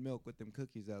drinking that milk with them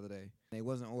cookies the other day, and it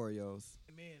wasn't Oreos.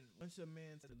 Man, once a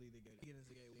man said leave the gate, get into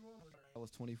the gate. That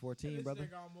was 2014, This brother.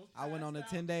 nigga almost I went on a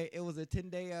passed out. 10-day. It was a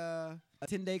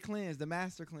 10-day cleanse, the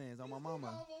master cleanse on my This nigga mama.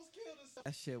 almost killed himself.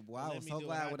 That shit. Wow, I Let was me so do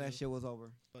what glad I when that do. shit was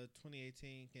over. But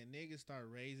 2018, can niggas start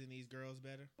raising these girls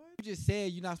better? You just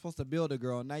said you're not supposed to build a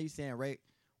girl. Now you saying right?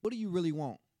 What do you really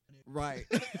want? Right.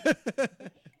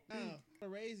 No,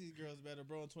 raise these girls better,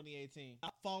 bro. In 2018, I'm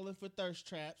falling for thirst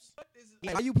traps. What is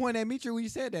it? Why you pointing at Mitri when you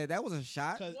said that? That was a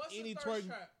shot. Cause What's any a twerk, thirst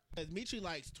trap? cause Mitri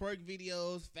likes twerk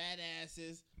videos, fat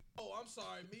asses. Oh, I'm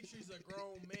sorry. Mitri's a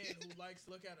grown man who likes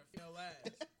to look at a female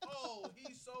ass. Oh,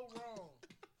 he's so wrong.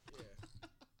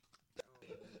 Yeah.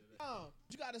 Oh,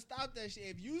 you gotta stop that shit.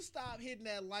 If you stop hitting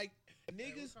that like, Hey,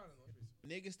 niggas, what kind of-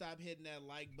 niggas stop hitting that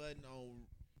like button on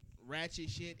ratchet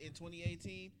shit in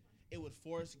 2018, it would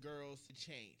force girls to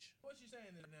change. What you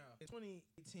saying there now? In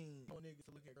 2018, I want niggas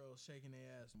to look at girls shaking their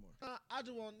ass more. I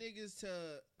just want niggas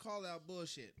to call out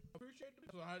bullshit. Appreciate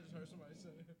the. So I just heard somebody say.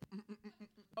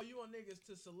 Oh, you want niggas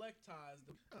to selectize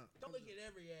them? Don't look at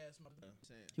every ass, mother.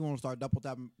 You want to start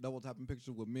double tapping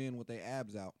pictures with men with their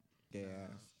abs out. Yeah.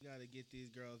 You gotta get these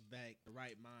girls back the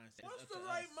right mindset. What's It's the up to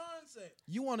right us. mindset?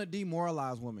 You want to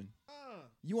demoralize women. Uh,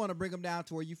 You want to bring them down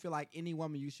to where you feel like any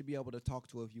woman you should be able to talk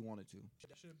to if you wanted to.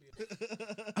 That should be.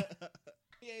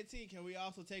 2018, can we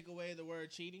also take away the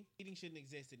word cheating? Cheating shouldn't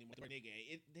exist anymore.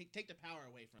 Nigga, take the power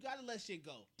away from it. You gotta let shit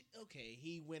go. Okay,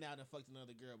 he went out and fucked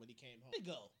another girl, but he came home. Let it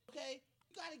go. Okay?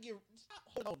 You gotta stop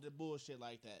holding on to bullshit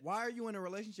like that. Why are you in a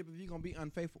relationship if you're going to be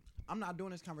unfaithful? I'm not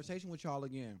doing this conversation with y'all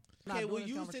again. I'm Okay, not well, doing this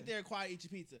you sit conversation. there and quiet, eat your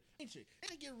pizza.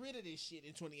 And get rid of this shit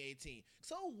in 2018.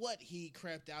 So what? He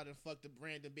crept out and fucked a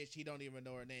random bitch. He don't even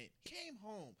know her name. Came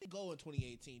home. Go in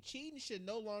 2018. Cheating should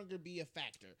no longer be a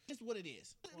factor. Just what it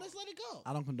is. Let's let it go.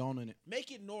 I don't condone in it.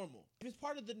 Make it normal. If it's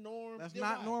part of the norm, That's then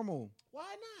not why? normal. Why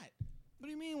not? What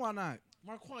do you mean, why not?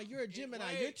 Marquand, you're a Gemini.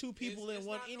 Wait, You're two people it's in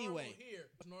one not anyway. Normal here.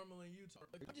 It's normal in Utah.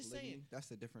 I'm just Polygamy, saying.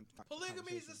 That's a different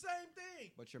Polygamy is the conversation. same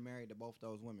thing. But you're married to both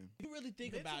those women. If you really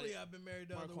think about Mentally, it, I've been married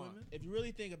to other Marquand, women. if you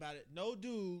really think about it, no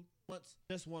dude wants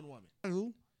just one woman.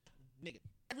 Who? Nigga,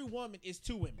 every woman is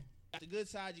two women. You got the good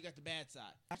side, you got the bad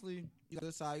side. Actually, you got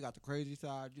this side, you got the crazy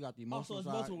side, you got the Also, emotional it's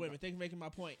side. multiple women. Thank you for making my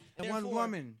point. And one Therefore,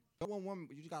 woman. One woman,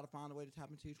 but you just gotta find a way to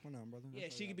tap into each one of them, brother. Yeah,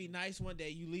 she could be nice one day.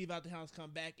 You leave out the house, come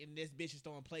back, and this bitch is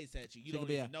throwing plates at you. You She don't could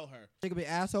be even know her. She could be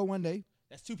an asshole one day,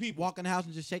 That's two people. walk in the house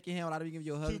and just shake your hand without even giving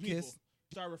you a hug Two and people. kiss.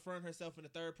 Start referring herself in the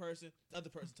third person. The other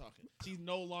person talking. She's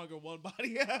no longer one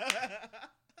body.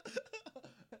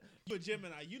 You a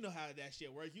Gemini, you know how that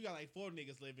shit works. You got like 4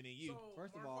 niggas living in you. So,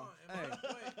 First of all,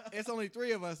 Marquand, it's only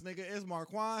 3 of us, nigga. It's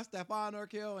Marquand, Stefan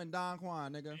Urkel, and Don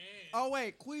Quan, nigga. Man. Oh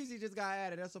wait, Queasy just got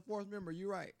added. That's a 4th member. You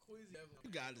right. Queasy definitely.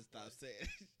 You gotta stop saying.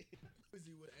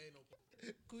 Queasy with anal.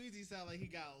 Queasy sound like he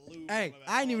got lube. Hey, on him at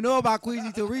I didn't all even know times. about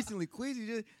Queasy till recently.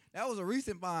 That was a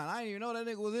recent find. I didn't even know that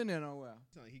nigga was in there nowhere.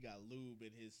 Sound like he got lube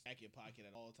in his jacket pocket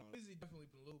at all times. Queasy definitely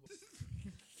been lube.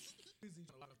 Queasy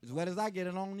a lot of. As wet as I get,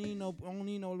 I don't need no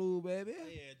lube, baby.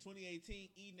 Yeah, 2018,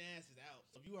 eating ass is out.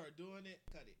 So if you are doing it,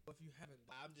 cut it. If you haven't,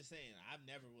 I'm just saying, I've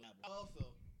never really. Also,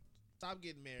 stop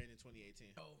getting married in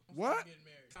 2018. no, What? Stop getting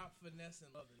married. Stop finessing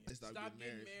loving you. Stop Stop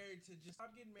getting getting married to just stop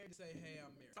getting married to say, hey,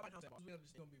 I'm married.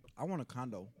 I want a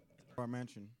condo or a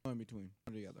mansion in between,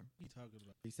 one or the other. What are you talking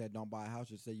about? He said, don't buy a house,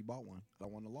 just say you bought one. I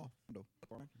want a loft. Condo.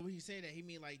 When he say that, he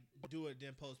mean like do it,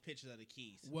 then post pictures of the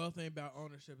keys. Wealth ain't about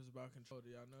ownership, it's about control. Do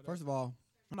y'all know that? First of all,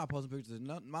 I'm not posting pictures of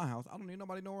nothing in my house. I don't need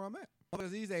nobody to know where I'm at.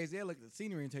 Because these days, they look at the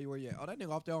scenery and tell you where you at. Oh, that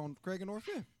nigga off there on Craig and North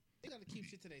 5th. They gotta keep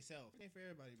shit to themselves. It ain't for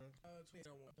everybody, bro. I'm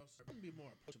gonna be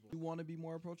more approachable. You want to be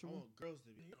more I approachable? want girls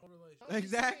to be. No relation. I'm just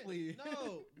Exactly. saying,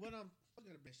 no, what I'm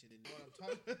talking about shit in what I'm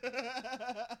talking.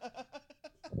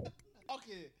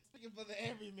 Okay, speaking for the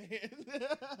everyman.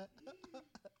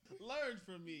 Learn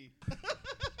from me.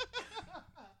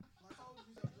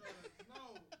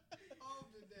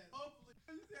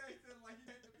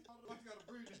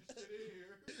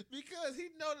 Because he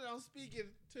know that I'm speaking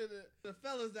to the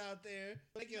fellas out there,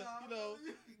 like gain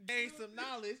some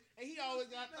knowledge, and he always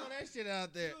got to throw that shit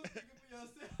out there.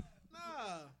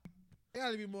 Nah, they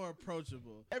gotta be more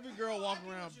approachable. Every girl walking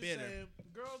around bitter.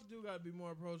 Girls do gotta be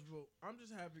more approachable. I'm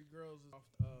just happy girls is off.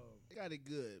 They got it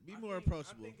good. Be I more think-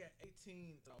 approachable. I think at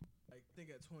 18, I think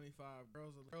at 25,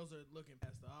 girls are looking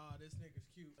past this nigga's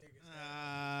cute.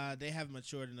 They haven't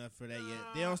matured enough for that yet.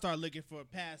 They don't start looking for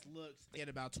past looks at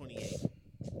about 28. Oh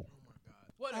my god.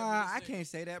 Whatever. I can't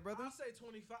say that, brother. I'll say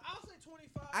 25. I'll say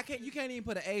 25. I can't. You can't even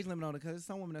put an age limit on it because there's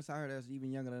some women that's out here that's even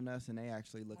younger than us and they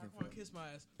actually looking for. Kiss my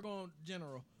ass. We're going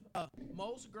general.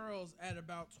 Most girls at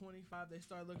about 25, they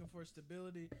start looking for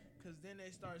stability because then they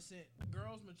start seeing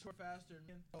girls mature faster than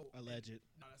men. Oh, Alleged.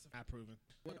 no, that's Not proven.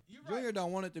 You're Junior right.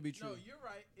 don't want it to be true. No, you're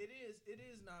right. It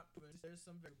is not proven. There's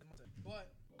some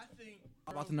but I think.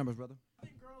 How about the numbers, brother? I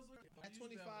think girls look At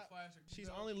 25, she's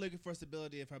girls- only looking for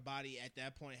stability if her body at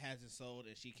that point hasn't sold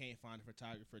and she can't find a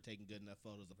photographer taking good enough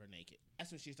photos of her naked.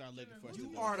 That's when she starts looking for You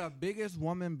stability. are the biggest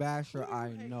woman basher Who do you I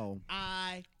hate? know.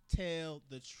 I tell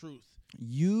the truth.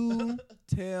 You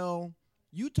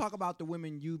talk about the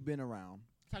women you've been around.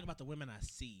 Talk about the women I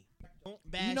see. Don't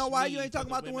bash You know why me you ain't for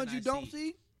talking about the women ones you I don't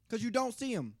see? Because you don't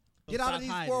see them. So Get out stop of these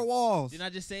hiding. 4 walls. Didn't I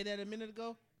just say that a minute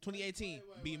ago? 2018.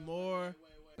 Be more.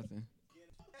 Nothing.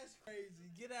 That's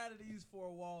crazy. Get out of these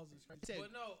 4 walls. It's crazy.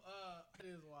 But no, it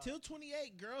is wild. Till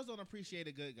 28, girls don't appreciate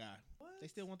a good guy. What? They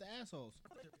still want the assholes.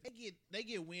 They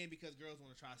get wind because girls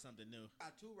want to try something new.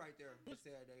 Got 2 right there.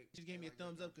 She gave me a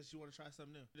thumbs up because she want to try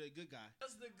something new. The good guy.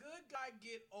 Does the good guy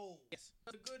get old? Yes.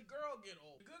 Does the good girl get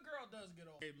old? The good girl does get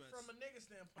old. Very much. From a nigga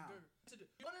standpoint. How?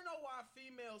 You want to know why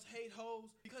females hate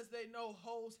hoes? Because they know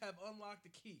hoes have unlocked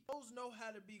the key. Hoes know how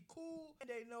to be cool and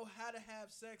they know how to have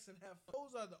sex and have fun.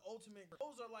 Hoes are the ultimate.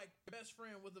 Hoes are like best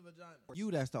friend with a vagina. For you,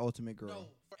 that's the ultimate girl. No,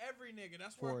 for every nigga.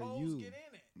 That's For where hoes you. get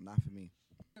in it. Not for me.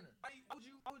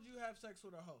 How would you have sex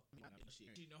with a hoe?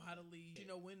 She know how to leave. She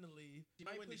know when to leave. She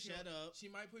Know might when to put you shut on, up. She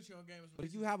might put you on games. But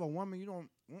if you have a woman, you don't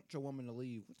want your woman to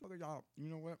leave. What the fuck are y'all? You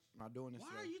know what? I'm not doing this. Why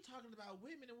today. are you talking about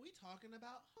women and we talking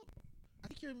about hoes? I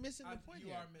think you're missing the point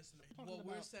You here. are missing it. Talking What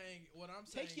we're about- saying, what I'm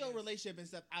saying, Take your is, relationship and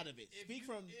stuff out of it. if Speak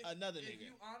you- from if- another If nigga.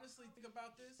 you honestly think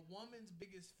about this, a woman's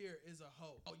biggest fear is a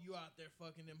hoe. Oh, you out there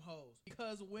fucking them hoes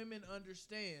because women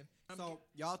understand. So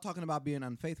y'all talking about being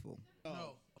unfaithful?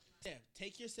 No. Yeah,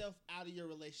 take yourself out of your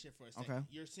relationship for a second. Okay.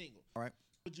 You're single. All right.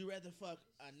 Would you rather fuck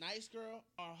a nice girl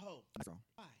or a hoe? Girl.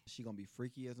 Why? She gonna be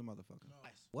freaky as a motherfucker. No.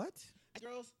 Nice. What?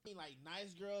 Girls, I mean like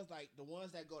nice girls, like the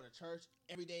ones that go to church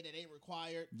every day that ain't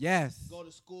required. Yes. Go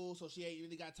to school so she ain't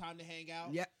really got time to hang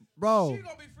out. Yeah, bro. She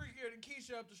gonna be freakier than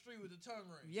Keisha up the street with the tongue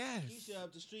ring. Yes. Keisha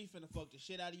up the street finna fuck the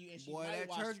shit out of you, and she Boy, might that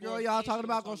watch church sports girl y'all and she talking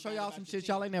about talk gonna show bad y'all about some your shit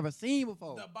y'all team. ain't never seen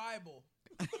before. The Bible.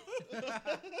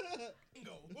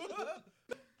 Bingo.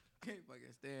 Can't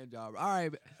fucking stand y'all. All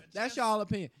right, that's y'all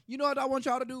opinion. You know what I want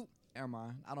y'all to do? Never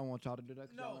mind. I don't want y'all to do that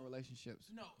 'cause y'all in No. relationships.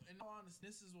 No, in all honesty,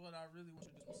 this is what I really want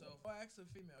you to do myself. Go ask a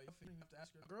female. Your female, you have to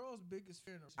ask her. Girl's biggest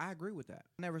fear. I agree with that.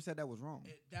 I never said that was wrong.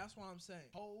 That's why I'm saying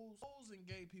hoes and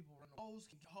gay people run hoes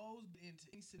into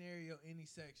any scenario, any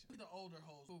section. The older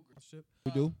hoes, cougars.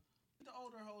 We do. The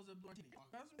older hoes that blow teenage.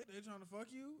 They trying to fuck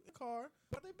you in the car.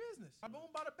 But they business. I boom,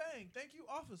 bada bang. Thank you,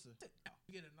 officer.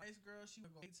 You get a nice girl. She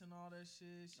gonna go dates and all that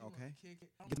shit. She Okay. Kick it.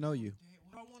 Get to know you.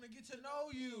 I want to get to know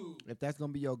you. If that's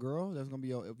gonna be your girl, that's gonna be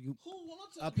your. If you Who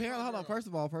wants to? apparently, hold on. First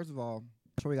of all,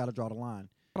 that's where we gotta draw the line.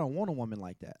 I don't want a woman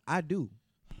like that. I do.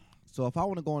 So if I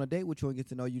want to go on a date with you and get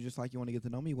to know you just like you want to get to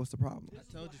know me, what's the problem? This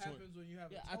is what happens when you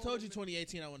have. I told you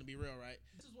 2018. I want to be real, right?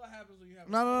 This is what happens when you have.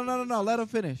 No. Let him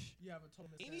finish. You have a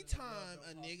total. Anytime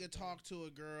a nigga talk to a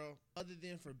girl other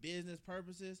than for business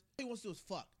purposes, all he wants to do is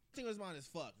fuck. Thing on his mind is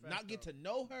fuck. Not get to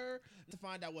know her, to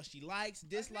find out what she likes,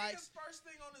 dislikes. First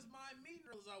thing on his mind, meeting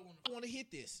her is I want to hit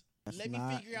this. That's Let me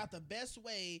not- figure out the best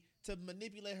way to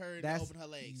manipulate her and That's open her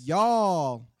legs.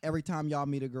 y'all. Every time y'all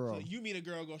meet a girl, So you meet a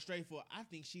girl, go straight for it. I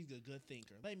think she's a good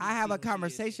thinker. Let me I have see a what she is.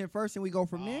 conversation first, and we go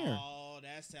from there. Oh,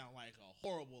 that sounds like a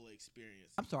horrible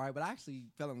experience. I'm sorry, but I actually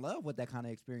fell in love with that kind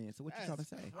of experience. So what you trying to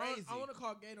say? Crazy. I want to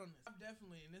call Gate on this. I'm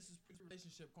definitely, and this is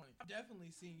relationship point. I've definitely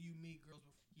seen you meet girls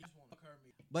before. You just want to fuck her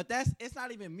me. But it's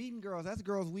not even meeting girls. That's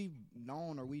girls we've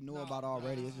known or we knew about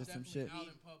already. It's just some shit. Out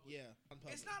in public. Yeah, in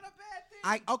public. It's not a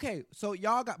bad thing. Okay, so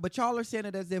y'all are saying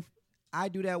it as if I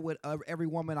do that with every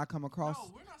woman I come across.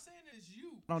 No, we're not saying it is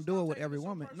you. I don't do it with every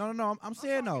woman. No. I'm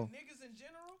saying no. Niggas in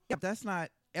general. Yeah, that's not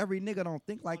every nigga don't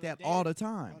think like On a that day- all the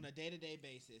time. On a day-to-day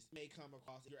basis, may come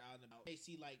across you're out and about. They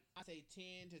see like I say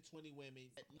 10 to 20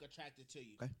 women that look attracted to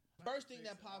you. Okay. First thing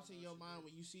that pops in your mind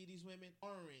when you see these women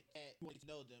aren't at you want to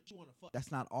know them. You want to fuck.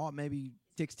 That's not all. Maybe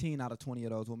 16 out of 20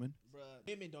 of those women. Bruh,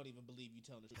 women don't even believe you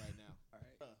telling the truth right now. All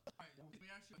right. Bruh. Let me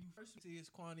ask you. You first see his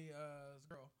Kwani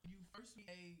girl. You first see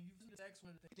sex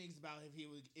with He thinks about if it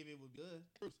would good.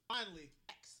 Finally,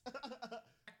 sex.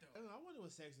 I wonder what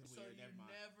sex is So weird. you Never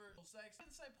mind. never sex.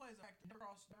 Didn't say plays acting. Never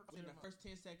cross. In the first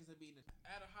 10 seconds of being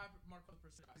At a high mark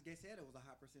percent. They said it was a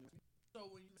high percentage. So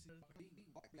when you see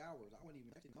Hours. I wouldn't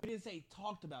even. we didn't say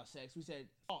talked about sex. We said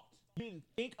thought. You didn't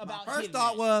think about My first hitting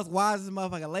thought it. was, why is this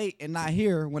motherfucker late and not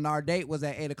here when our date was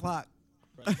at 8 o'clock?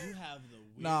 Bruh, you have the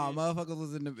weirdest Nah, motherfuckers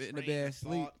was in the train bed of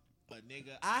sleep. thought a nigga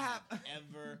I I have- have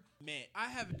ever met. I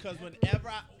haven't Because whenever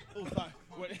I,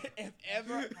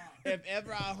 if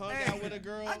ever I hung out with a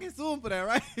girl, I can sue him for that,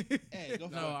 right? hey, go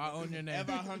for No, it. I own your name.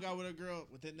 Ever I hung out with a girl,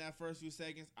 within that first few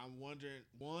seconds, I'm wondering,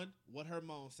 1, what her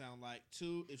moans sound like.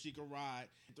 2, if she can ride.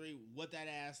 3, what that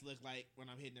ass look like when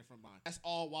I'm hitting it from behind. That's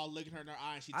all while looking her in her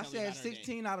eye and she I telling me said about her day.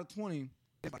 16 out of 20.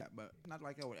 Like that, but not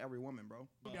like that with every woman, bro.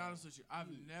 To be honest with you, I've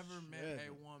never met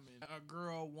a woman, a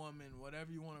girl, woman,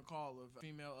 whatever you want to call her,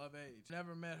 female of age.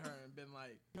 Never met her and been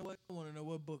like, you know what? I want to know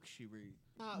what book she read.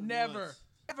 Not Never. once.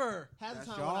 Ever. Half the That's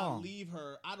time when I y'all. leave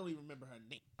her, I don't even remember her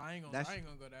name. I ain't gonna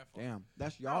go that far. Damn,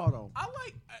 that's y'all though. I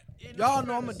like. In Y'all all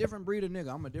know I'm a fairness- different breed of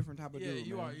nigga. I'm a different type of Yeah, dude.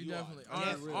 you man. are. You You are. definitely.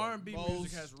 Yes, R&B music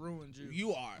most- has ruined you.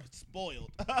 You are spoiled.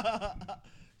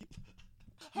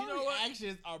 You know what?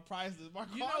 Actions are priceless.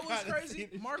 You know what's crazy?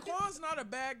 Marquand's not a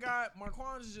bad guy.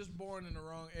 Marquand is just born in the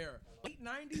wrong era. Late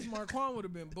 90s, Marquand would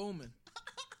have been booming.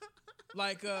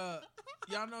 Like, y'all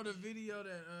know the video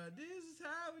that, this is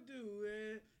how we do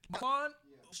it. Marquand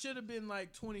should have been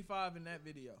like 25 in that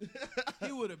video.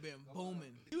 He would have been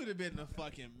booming. You would have been the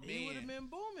fucking man. He would have been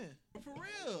booming. For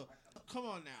real. Come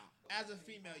on now. As a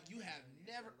female, you have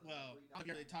never, well, I'm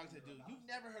really talking to the dude. You've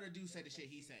never heard a dude say the shit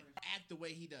he said. Act the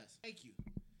way he does. Thank you.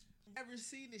 Never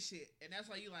seen this shit. And that's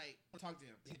why you like, talk to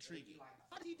him. It's intriguing.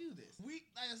 How did he do this? Like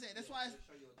I said, that's why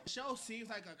the show seems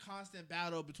like a constant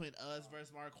battle between us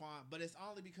versus Marquand. But it's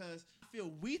only because I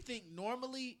feel we think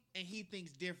normally and he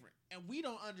thinks different. And we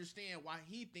don't understand why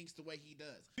he thinks the way he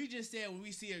does. We just said when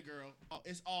we see a girl, oh,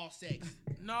 it's all sex.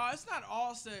 No, it's not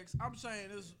all sex. I'm saying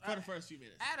this For the first few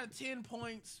minutes. out of 10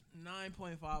 points,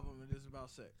 9.5 of them is about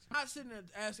sex. I'm not sitting there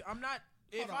asking. I'm not.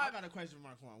 If Hold on, I got a question for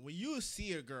Marquand. When you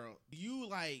see a girl, you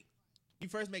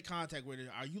first make contact with her,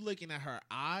 are you looking at her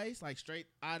eyes, like straight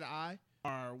eye to eye?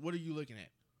 Or what are you looking at?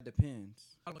 Depends.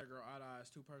 I don't like girl eye to eye. It's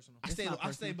too personal.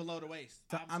 I stay below the waist.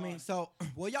 So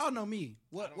well, y'all know me.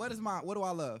 What do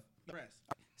I love? Breast.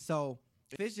 So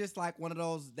if it's just like one of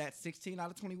those that 16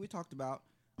 out of 20 we talked about,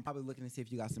 I'm probably looking to see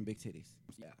if you got some big titties.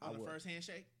 Yeah, I On the would. first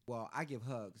handshake? Well, I give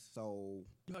hugs, so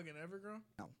You hugging every girl?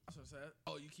 No. That's what I said.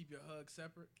 Oh, you keep your hugs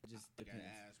separate? it just I gotta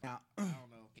depends. ask. Now, I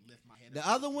don't know. Lift my head the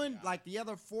up. other one, like the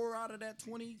other 4 out of that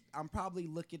 20, I'm probably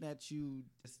looking at you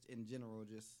just in general,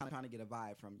 just I'm trying to get a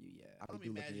vibe from you. Yeah, I I'm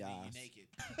do look in your imagining eyes. you naked.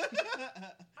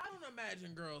 I don't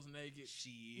imagine girls naked.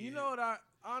 Shit. You know what? I It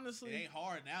honestly, ain't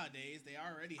hard nowadays. They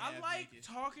already have I like naked.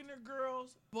 talking to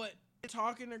girls, but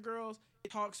talking to girls,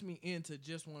 it talks me into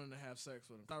just wanting to have sex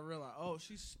with them. I realize, oh,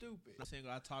 she's stupid. I'm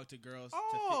single. I talk to girls.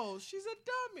 Oh, she's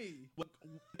a dummy.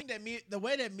 The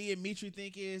way that me and Mitri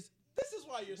think is, This is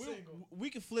why you're single. We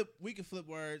can flip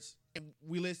words, and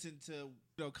we listen to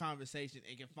conversation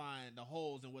and can find the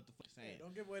holes in what the fuck you're saying. Hey,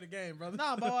 don't give away the game, brother.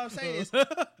 No, but what I'm saying is,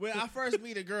 when I first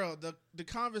meet a girl, the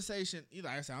conversation, like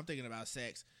I said, I'm thinking about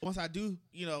sex. Once I do,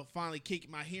 finally kick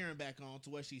my hearing back on to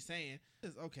what she's saying,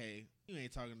 it's okay. You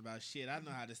ain't talking about shit. I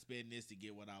know how to spin this to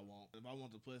get what I want. If I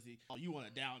want the pussy, you want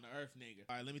a down to earth nigga.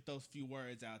 All right, let me throw a few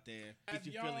words out there. Get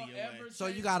you feeling your way. So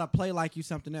you gotta play like you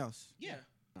something else. Yeah.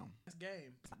 No. That's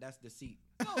game. That's deceit.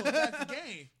 No, that's the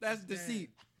game. That's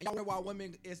deceit. Y'all wonder why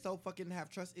women is so fucking have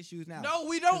trust issues now? No,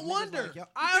 we don't 'Cause niggas wonder. like, yo-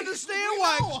 I understand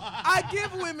why. I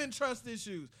give women trust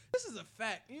issues. This is a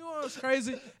fact. You know what's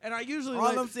crazy? And I usually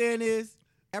All I'm saying is,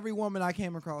 every woman I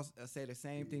came across say the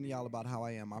same thing to y'all about how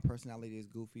I am. My personality is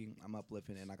goofy. I'm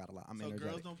uplifting, and I got a lot. I'm So energetic.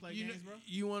 girls don't play games, bro?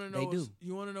 You want to know? They do.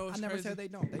 You want to know? What's I never crazy? said they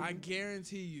don't. They I do.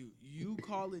 guarantee you. You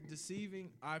call it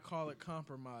deceiving. I call it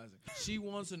compromising. She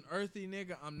wants an earthy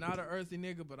nigga. I'm not an earthy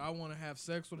nigga, but I want to have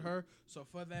sex with her. So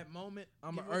for that moment,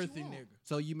 I'm Get an what you earthy want. nigga.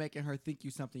 So you making her think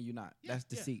you something you're not. Yeah, That's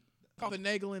yeah. deceit.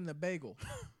 Finagling the bagel.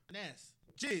 Finesse.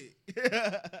 Shit.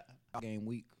 Game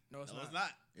weak. No, it's No, not. it's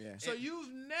not. Yeah. So you've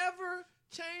never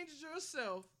changed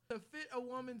yourself to fit a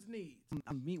woman's needs.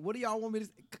 I mean, what do y'all want me to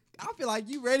say? I feel like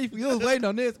you ready for you was waiting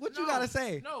on this. What you No, gotta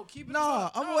say? No, keep it. No,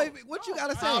 up. I'm No, waiting. What you no.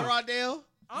 gotta say? Rodale.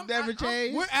 Never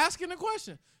changed. We're asking a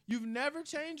question. You've never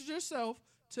changed yourself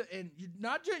to, and you're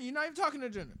not even talking to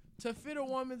gender, to fit a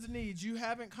woman's needs. You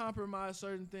haven't compromised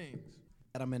certain things.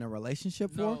 That I'm in a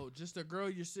relationship for? No, just a girl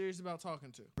you're serious about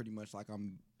talking to. Pretty much like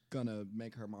I'm gonna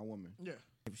make her my woman. Yeah.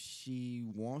 If she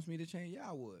wants me to change, yeah,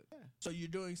 I would. Yeah. So you're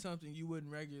doing something you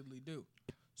wouldn't regularly do.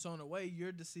 So in a way,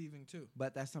 you're deceiving too.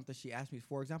 But that's something she asked me.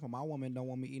 For example, my woman don't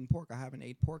want me eating pork. I haven't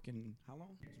ate pork in how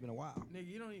long? It's been a while. Nigga,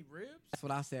 you don't eat ribs? That's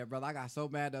what I said, brother. I got so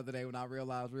mad the other day when I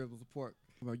realized ribs was pork.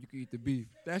 Bro, you can eat the beef.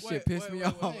 That shit Wait, pissed wait, me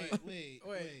wait, off.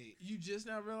 Wait. You just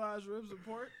now realized ribs are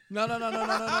pork? No.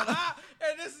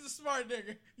 Hey, this is a smart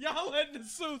nigga. Y'all letting the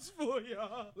suits fool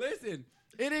y'all. Listen,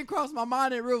 it didn't cross my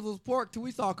mind that ribs was pork till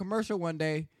we saw a commercial one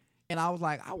day, and I was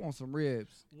like, I want some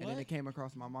ribs. And then What? it came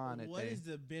across my mind that What day. is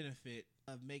the benefit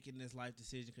of making this life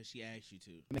decision because she asked you to?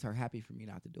 It makes her happy for me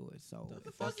not to do it. So,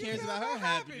 The fuck cares about her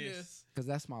happiness? because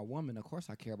that's my woman, of course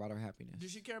I care about her happiness.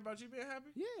 Does she care about you being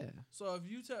happy? Yeah. So if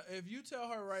you tell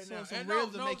her right So now, some and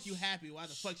ribs no, to make you happy. Why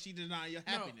the fuck she deny your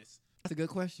No. happiness? That's a good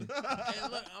question.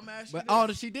 And look, I'm asking.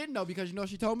 But she didn't know because you know what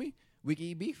she told me? We can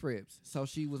eat beef ribs. So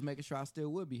she was making sure I still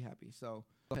would be happy. So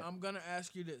I'm gonna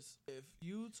ask you this: if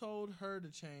you told her to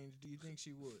change, do you think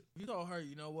she would? If you told her,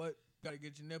 you know what, you gotta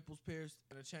get your nipples pierced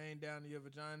and a chain down to your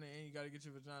vagina, and you gotta get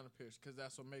your vagina pierced because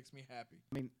that's what makes me happy.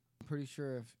 I mean, I'm pretty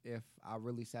sure if I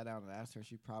really sat down and asked her,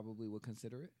 she probably would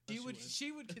consider it. She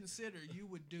would consider. You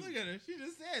would do. Look at her. She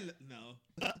just said no.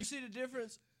 You see the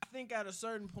difference? I think at a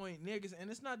certain point, niggas, and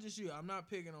it's not just you. I'm not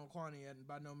picking on Kwani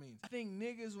by no means. I think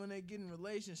niggas, when they get in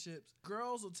relationships,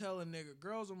 girls will tell a nigga.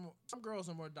 Some girls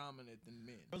are more dominant than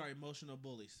men. Girls are emotional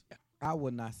bullies. I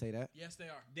would not say that. Yes, they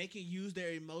are. They can use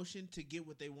their emotion to get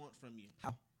what they want from you.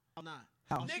 How? How not?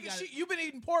 How? Oh, she Nigga, got it. you've been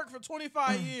eating pork for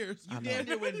 25 years. I You know. damn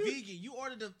near went vegan. You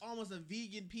ordered almost a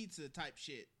vegan pizza type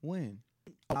shit. When?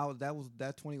 That was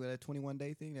that 21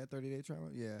 day thing, that 30-day trial.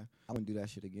 Yeah, I wouldn't do that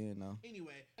shit again. No,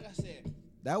 Anyway, like I said,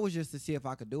 that was just to see if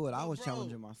I could do it. I But was bro,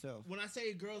 challenging myself. when I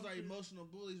say girls are emotional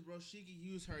bullies, bro, she can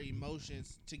use her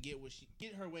emotions to get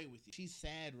her way with you. She's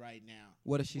sad right now.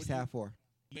 What is she Would sad you- for?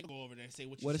 You go over there and say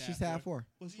what What is she sad for?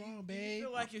 What's wrong, Do you babe?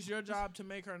 feel like it's your job to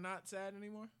make her not sad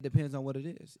anymore? Depends on what it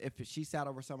is. If she's sad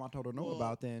over something I told her no Well,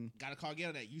 about, then Gotta call again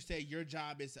on that. You said your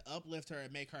job is to uplift her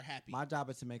and make her happy. my job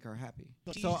is to make her happy.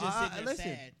 So she's just sitting there listen.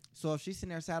 sad. So if she's sitting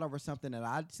there sad over something that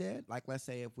I said, like let's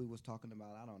say if we was talking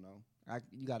about, I don't know,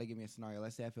 you got to give me a scenario.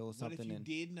 Let's say if it was What if something. you and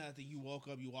did nothing? You woke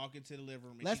up, you walk into the living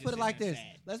room. And let's she put just it like sitting this.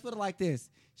 there sad. Let's put it like this.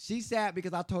 She's sad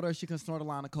because I told her she can snort a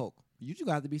line of coke. You two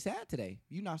got to be sad today.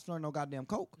 You not snorting no goddamn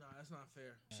coke. No, that's not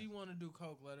fair. She want to do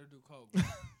coke, let her do coke.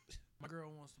 My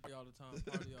girl wants to be all the time,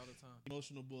 party all the time.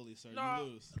 Emotional bully, sir. No, You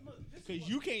lose. look, this is Because what-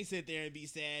 you can't sit there and be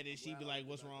sad and she be like,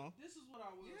 what's wrong? This is what I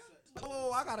will say.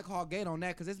 Oh, I gotta call Gate on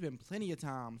that because it's been plenty of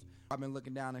times I've been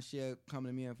looking down and she'll come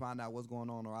to me and find out what's going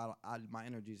on, or my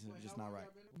energy's just not right.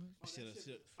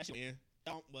 Yeah.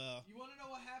 Well, You want to know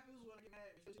what happens when I get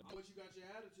mad? What you got your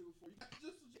attitude for?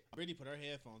 Brittany put her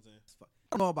headphones in. I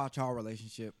don't know about y'all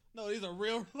relationship. No, these are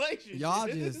real relationships. Y'all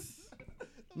just,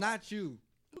 not you.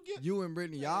 Who get- You and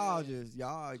Brittany, y'all just,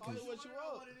 y'all. Call it Cause what you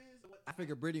want. I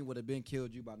figured Brittany would have been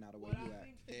killed you by now the way you act.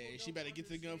 Hey, she better get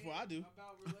to the gun before I do.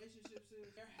 About relationships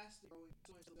is there has to go.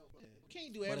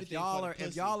 Can't do But everything.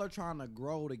 if y'all are trying to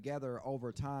grow together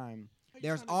over time,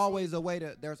 there's always a way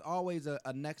to. There's always a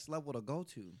next level to go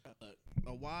to.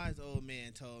 A wise old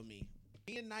man told me,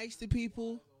 being nice to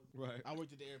people. Right. I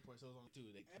worked at the airport, so it was on 2.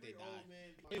 They died.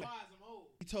 Man,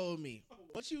 He told me,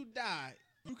 once you die,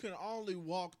 you can only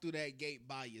walk through that gate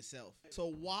by yourself. So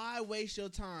why waste your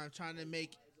time trying to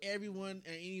make everyone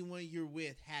and anyone you're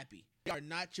with happy? They are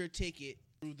not your ticket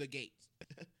through the gates.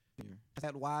 Has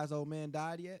that wise old man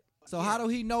died yet? So how do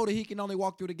he know that he can only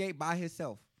walk through the gate by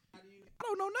himself? I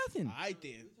don't know nothing. All right,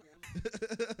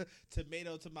 then.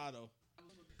 Tomato.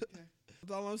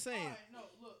 That's all I'm saying. All right, no,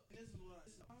 look, this is what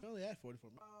I only had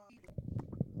 44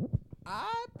 minutes.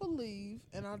 I believe,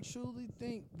 and I truly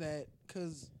think that,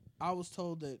 because I was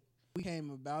told that we came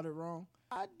about it wrong,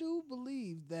 I do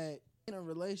believe that in a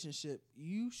relationship,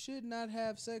 you should not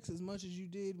have sex as much as you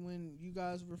did when you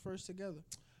guys were first together.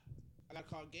 I got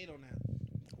called gay on that.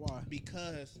 Why?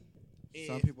 Because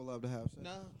Some people love to have sex.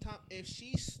 No, Tom, if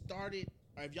she started,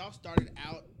 or if y'all started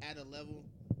out at a level,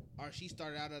 or she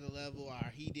started out at a level,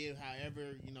 or he did,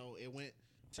 however, it went,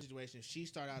 situation, she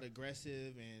started out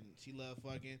aggressive and she loved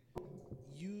fucking,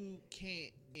 you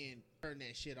can't turn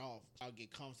that shit off. I'll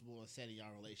get comfortable and set in y'all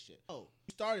relationship. Oh,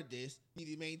 you started this, you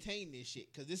need to maintain this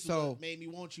shit, because this is what made me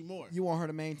want you more. You want her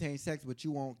to maintain sex, but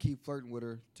you won't keep flirting with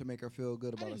her to make her feel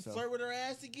good about I didn't herself. flirt with her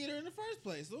ass to get her in the first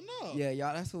place, so no. Yeah,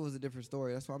 y'all, that's what was a different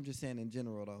story. That's what I'm just saying in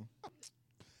general, though.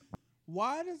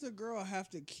 Why does a girl have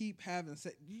to keep having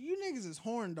sex? You niggas is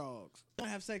horn dogs. You don't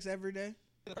have sex every day.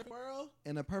 World?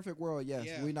 In a perfect world, yes.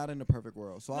 Yeah. We're not in the perfect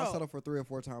world. So I'll No. settle for 3 or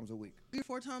 4 times a week. 3 or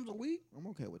 4 times a week? I'm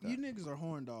okay with that. You niggas are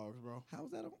horn dogs, bro.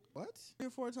 How's that? What? 3 or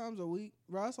 4 times a week?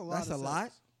 Bro, that's a lot That's of a sex.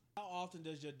 lot? How often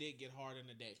does your dick get hard in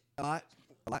a day? A lot.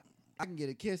 I can get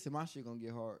a kiss and my shit gonna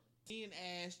get hard. Seeing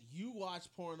ass, you watch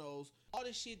pornos, all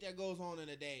the shit that goes on in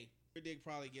a day, your dick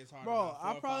probably gets hard. Bro, about 4 I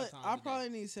or 5 probably times I a day. probably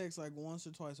need sex like once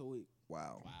or twice a week.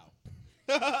 Wow.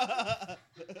 Wow.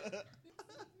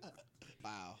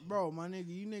 Wow. Bro, my nigga,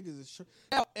 you niggas is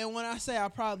and when I say I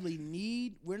probably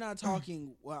need, we're not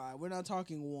talking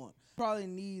want. Probably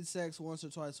need sex once or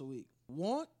twice a week.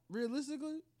 Want?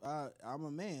 Realistically, I'm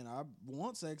a man. I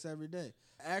want sex every day.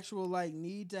 Actual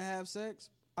need to have sex,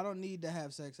 I don't need to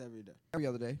have sex every day. Every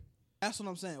other day. That's what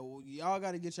I'm saying. Well, y'all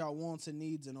got to get y'all wants and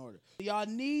needs in order. Y'all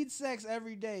need sex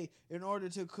every day in order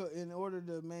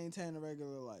to maintain a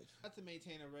regular life. Not to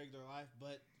maintain a regular life,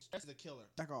 but stress is a killer.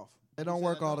 Back off. It don't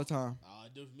work all the time. Oh,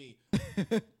 it do for me.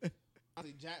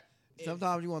 Honestly,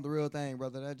 Sometimes you want the real thing,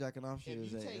 brother. That jacking off shit if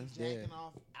is you that's take dead. jacking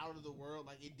off out of the world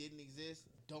like it didn't exist,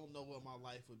 don't know what my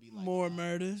life would be like. More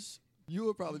murders. You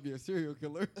would probably be a serial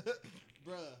killer.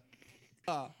 Bruh.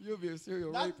 You'll be a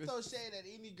serial Not to rapist. throw shade at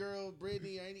any girl,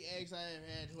 Brittany, or any ex I have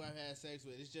had who I've had sex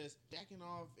with. It's just jacking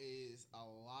off is a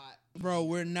lot. Bro,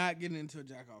 we're not getting into a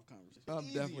jack off conversation. I'm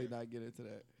easier. definitely not getting into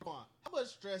that. Come on. How much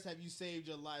stress have you saved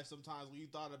your life sometimes when you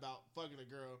thought about fucking a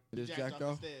girl? Just jacked jacked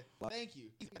off? instead? Thank you.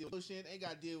 Bullshit. Ain't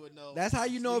got to deal with no. That's how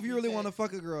you know if you really sleepy want to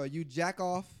sex. fuck a girl. You jack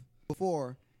off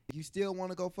before. If you still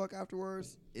want to go fuck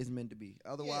afterwards, it's meant to be.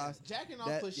 Otherwise, Yeah, jacking off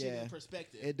that- puts shit yeah. in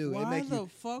perspective. it do. Why It make the you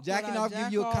fuck jacking would I off give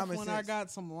jack you a off common when I sense.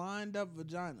 got some lined up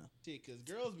vagina? Shit, because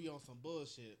girls be on some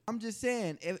bullshit. I'm just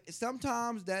saying,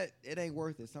 sometimes that it ain't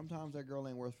worth it. Sometimes that girl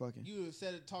ain't worth fucking. You have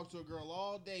said it, talked to a girl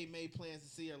all day, made plans to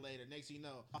see her later. Next thing you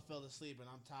know, I fell asleep and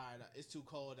I'm tired. It's too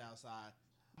cold outside.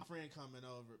 My friend coming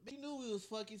over. You knew we was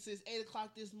fucking since 8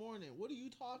 o'clock this morning. What are you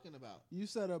talking about? You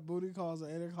set up booty calls at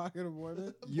 8 o'clock in the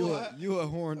morning? You a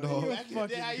horn dog. Back in the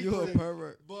day, how You put a it?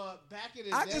 pervert. But back in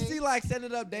the I day, can see like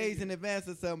setting up days in advance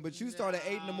or something, but you start at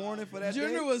 8 in the morning for that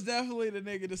Junior day? was definitely the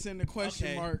nigga to send the question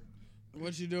Okay. mark.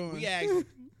 What you doing? we asked.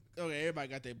 Okay, everybody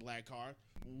got their black card.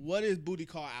 What is booty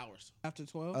call hours? After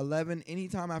 12? 11,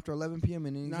 anytime after 11 p.m.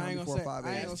 and No, I anytime ain't before gonna say, 5 I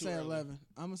ain't a.m. gonna That's say too early. 11.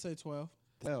 I'm gonna say 12.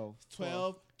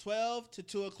 12. 12 to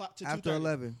 2 o'clock to After 2:30.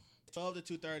 11. 12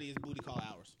 to 2:30 is booty call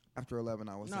hours. After 11,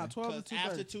 I would say. Nah, 12 Because to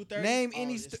after 2:30. 2:30, Name oh,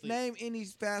 any it's sleep. name any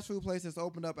fast food place that's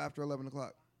opened up after 11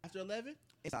 o'clock. After 11.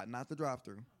 It's not the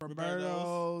drive-through.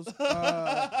 Roberto's,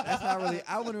 That's not really.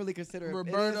 I wouldn't really consider it. It is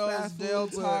Roberto's, fast food, Del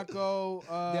but Taco,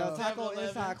 Del Taco 7-Eleven.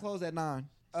 inside closed at 9.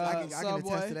 So I can attest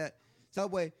Subway. to that.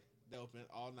 Subway. They open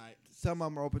all night. Some of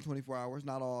them are open 24 hours.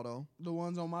 Not all though. the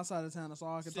ones on my side of town. That's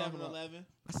all I can talk about. 7-Eleven.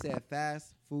 I said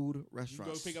fast food You go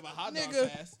restaurants. pick up a hot dog Nigga,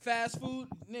 fast. fast food.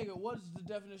 Nigga, what is the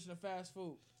definition of fast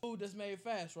food? Food that's made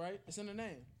fast, right? It's in the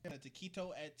name. A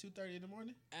taquito at 2:30 in the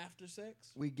morning. After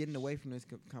sex. We getting away from this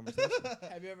conversation.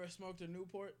 Have you ever smoked a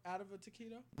Newport out of a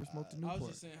taquito? We smoked a I was Newport.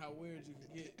 just saying how weird you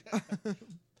could get.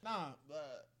 Nah,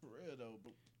 but for real though.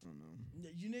 I don't know.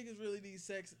 You niggas really need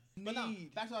sex. But no,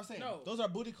 back to what I was saying. No. Those are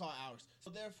booty call hours.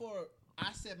 So therefore,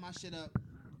 I set my shit up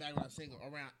back when I was single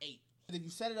around 8. And if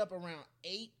you set it up around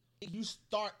 8, you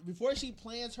start before she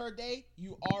plans her day.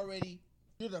 You already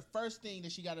You're the first thing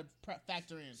that she got to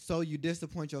factor in. So you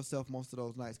disappoint yourself most of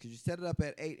those nights because you set it up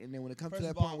at 8, and then when it comes First to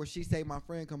that of point all- where she say my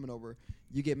friend coming over,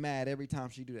 you get mad every time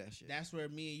she do that shit. That's where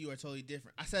me and you are totally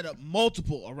different. I set up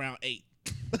multiple around 8.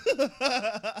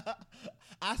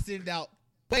 I send out,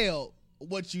 well,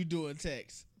 what you doing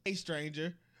text. Hey,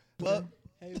 stranger. Well,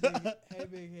 Hey,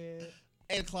 big head.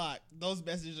 8 o'clock. Those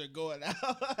messages are going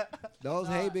out. Those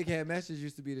hey big head messages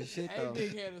used to be the shit Hey, though.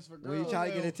 big head is for girls. When you try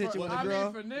to get attention with a I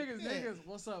girl. mean, for niggas, Yeah.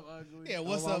 what's up, ugly? Yeah,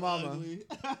 what's my up, mama. ugly?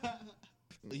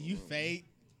 You fake,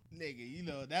 nigga. You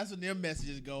know, that's when them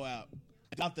messages go out.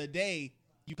 Throughout the day,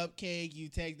 you cupcake, you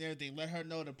text and everything. Let her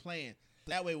know the plan.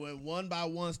 That way, when one by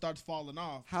one starts falling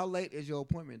off, How late is your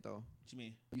appointment though? what you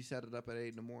mean? You set it up at 8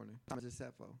 in the morning. How much is it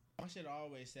set for? My shit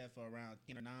always set for around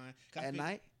 10 or 9. At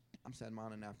night? I'm setting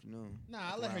mine in the afternoon. Nah,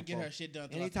 I let her Around get 4. her shit done.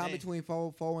 throughout the Anytime day. between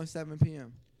 4 and 7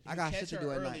 p.m. I You got catch shit to her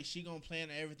do at early, night. she gonna plan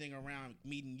everything around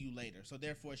meeting you later. So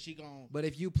therefore, she gonna But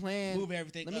if you plan, move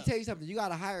everything. let me up. tell you something. You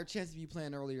got a higher chance if you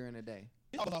plan earlier in the day.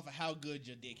 It's off of how good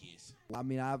your dick is. I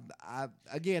mean, I've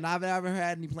never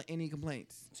had any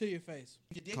complaints. To your face.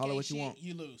 If your dick Call it ain't what you shit, want.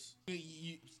 You lose.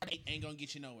 You ain't gonna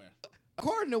get you nowhere.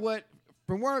 According to what,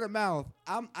 from word of mouth,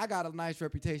 I got a nice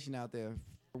reputation out there.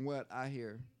 From what I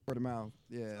hear, word of mouth.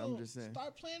 Yeah, I'm So just saying.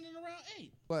 Start planning around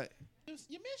 8. But It's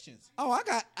your missions. oh, I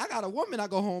got a woman I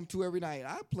go home to every night.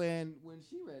 I plan when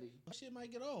she ready. That shit might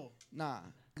get old. Nah,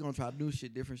 we gonna try new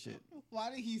shit, different shit. Why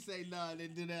did he say nah and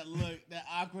then do that look, that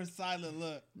awkward silent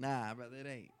look? Nah, brother, it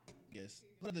ain't. Yes.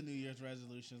 What are the New Year's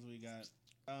resolutions we got?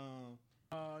 No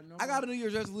I got a New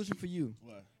Year's resolution for you.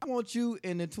 What? I want you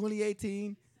in the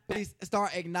 2018 please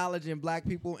start acknowledging black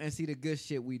people and see the good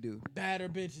shit we do. badder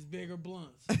bitches, bigger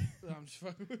blunts. I'm just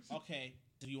fucking with you. Okay,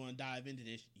 if you want to dive into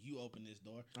this, you open this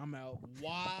door. I'm out.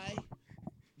 Why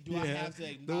do I have to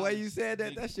acknowledge the way you said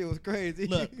that, the- that shit was crazy.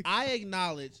 Look, I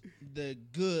acknowledge the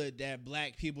good that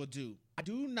black people do. I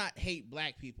do not hate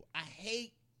black people. I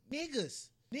hate niggas.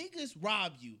 Niggas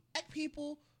rob you. Black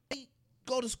people, they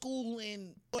go to school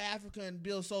in Africa and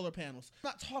build solar panels. I'm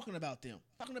not talking about them.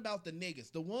 I'm talking about the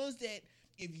niggas. The ones that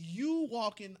if you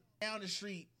walking down the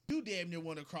street, you damn near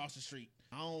want to cross the street.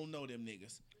 I don't know them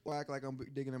niggas. Or act like I'm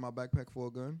digging in my backpack for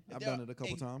a gun. I've done it a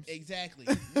couple times. Exactly.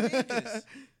 Niggas.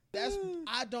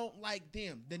 I don't like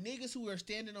them. The niggas who are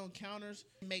standing on counters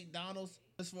in McDonald's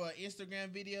just for an Instagram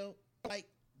video, like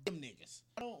them niggas.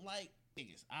 I don't like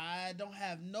niggas. I don't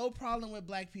have no problem with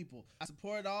black people. I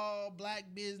support all black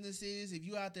businesses. If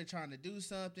you out there trying to do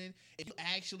something, if you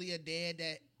actually a dad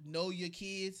that know your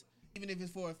kids, even if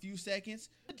it's for a few seconds,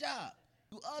 good job.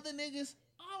 You other niggas,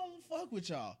 I don't fuck with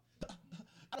y'all.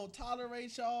 I don't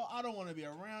tolerate y'all. I don't want to be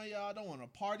around y'all. I don't want to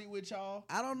party with y'all.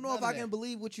 I don't know None if of I can that.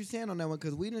 believe what you're saying on that one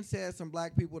because we done said some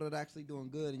black people that are actually doing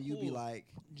good and you be Who? like,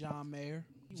 John Mayer.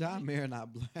 John Mayer not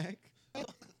black. About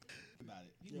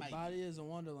it. You Your might- body is a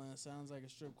wonderland sounds like a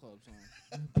strip club song.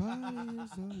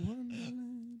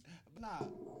 Nah,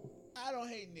 I don't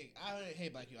hate niggas. I don't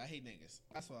hate black people. I hate niggas.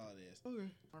 That's all it is.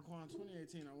 Okay. Marquand,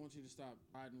 2018, I want you to stop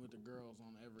riding with the girls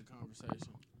on every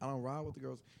conversation. I don't ride with the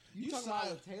girls. You talking side-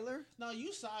 with Taylor? No,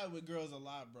 you side with girls a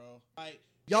lot, bro. Like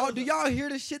Y'all, do y'all hear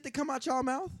the shit that come out y'all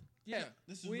mouth? Yeah,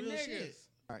 This is we real niggas. shit.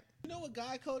 All right. You know what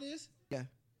guy code is?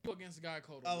 Go against the guy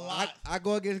code A lot. lot. I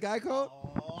go against guy code?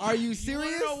 Oh, Are you You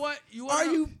serious? wanna know what? You Are wanna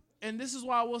know- you? And this is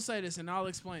why I will say this, and I'll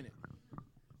explain it.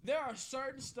 There are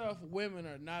certain stuff women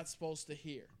are not supposed to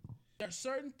hear. There are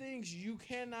certain things you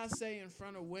cannot say in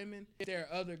front of women if there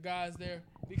are other guys there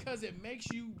because it makes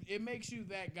you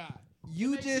that guy.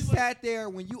 You makes just you look- sat there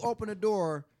when you opened the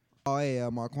door. Oh, hey,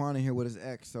 Marquand in here with his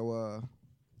ex. So,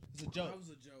 It's a joke. That was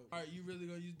a joke. All right, you really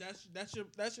gonna use that's your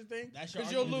thing? That's your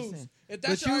Because you'll argument. lose. If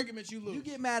that's But your argument, you lose. You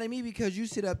get mad at me because you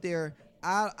sit up there.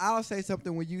 I'll say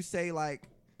something when you say, like,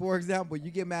 for example,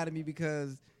 you get mad at me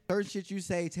because certain shit you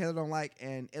say Taylor don't like,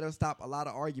 and it'll stop a lot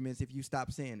of arguments if you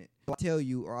stop saying it. So I tell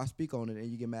you or I speak on it, and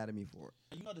you get mad at me for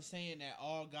it. You know the saying that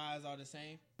all guys are the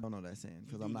same? I don't know that saying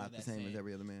because You I'm do know not the that same as saying.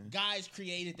 every other man. Guys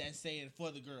created that saying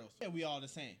for the girls. Yeah, we all the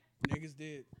same. Niggas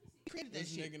did. We created that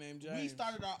There's a shit. nigga named We James.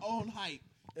 started our own hype.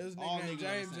 It was a All nigga named niggas are the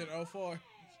James same. in 04.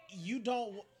 You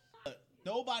don't.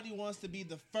 Nobody wants to be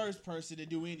the first person to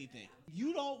do anything.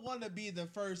 You don't want to be the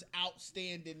first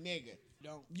outstanding nigga.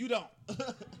 Don't. You don't.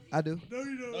 I do. No,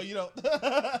 you don't. No, you don't.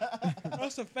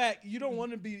 That's a fact. You don't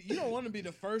want to be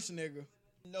the first nigga.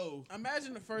 No.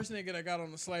 Imagine the first nigga that got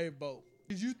on the slave boat.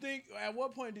 At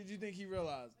what point did you think he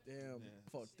realized, damn,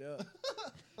 fucked up?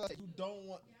 You don't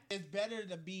want. It's better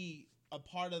to be a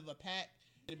part of a pack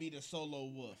than to be the solo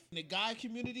wolf. In the guy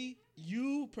community,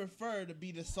 you prefer to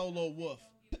be the solo wolf.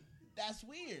 That's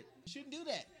weird. You shouldn't do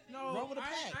that. No, Run with a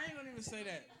pack. I ain't gonna even say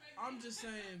that. I'm just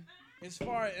saying,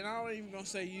 and I ain't even gonna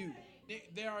say you.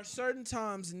 There are certain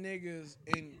times niggas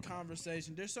in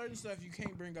conversation. There's certain stuff you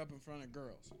can't bring up in front of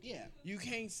girls. Yeah. You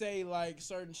can't say like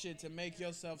certain shit to make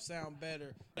yourself sound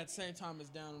better. At the same time, it's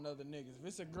down on other niggas. If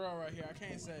it's a girl right here, I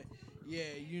can't say, yeah,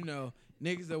 you know,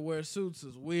 niggas that wear suits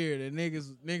is weird, and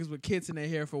niggas with kits in their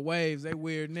hair for waves, they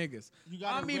weird niggas.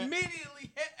 I'm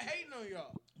immediately hating on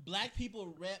y'all. Black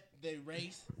people rep their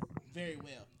race very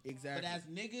well. Exactly. But as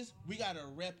niggas, we gotta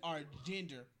rep our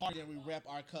gender harder than we rep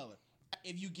our color.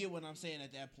 If you get what I'm saying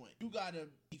at that point, you gotta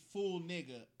be full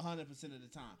nigga 100% of the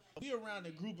time. If we around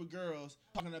a group of girls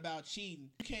talking about cheating,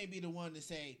 you can't be the one to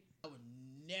say, I would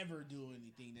never do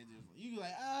anything that different. You be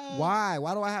like, Why?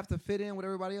 Why do I have to fit in with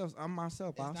everybody else? I'm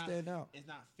myself. I'll stand out. It's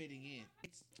not fitting in.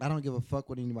 I don't give a fuck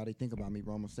what anybody think about me,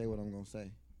 bro. I'm gonna say what I'm gonna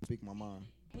say. Speak my mind.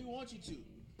 We want you to.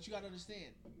 But you gotta understand,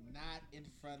 not in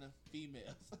front of females.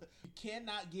 You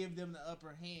cannot give them the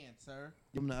upper hand, sir.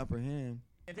 Give them the upper hand.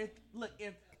 If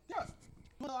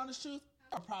honest truth,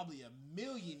 there are probably a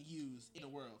million yous in the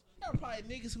world. There are probably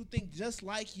niggas who think just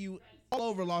like you all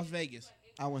over Las Vegas.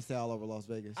 I wouldn't say all over Las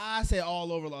Vegas. I say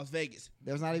all over Las Vegas.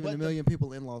 There's not even a million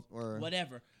people in Las or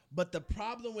whatever. But the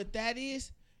problem with that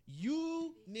is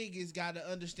you niggas gotta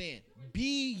understand.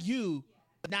 Be you,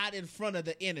 not in front of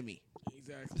the enemy.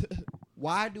 Exactly.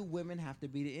 Why do women have to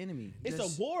be the enemy? It's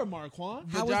a war,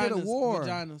 Marquand. How is it a war?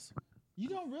 Vaginas. You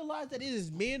don't realize that it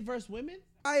is men versus women?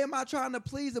 Why am I trying to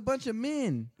please a bunch of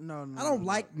men? No. I don't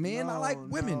like men. I like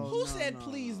women. Who said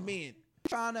please men?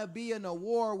 Trying to be in a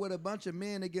war with a bunch of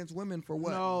men against women for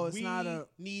what? No, it's we not a.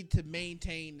 need to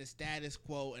maintain the status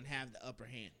quo and have the upper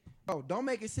hand. Bro, don't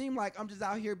make it seem like I'm just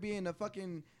out here being a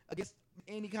fucking against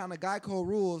any kind of guy code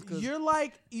rules. Cause You're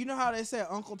like, you know how they say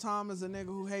Uncle Tom is a nigga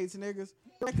who hates niggas?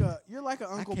 You're like an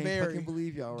Uncle I can't Barry. fucking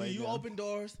believe y'all right Do you now. open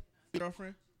doors,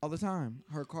 girlfriend? All the time.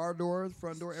 Her car doors,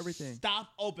 front door, everything. Stop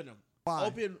opening them. Why?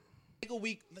 Open. Take a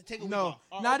week No, off.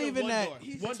 Or not open even one that. door.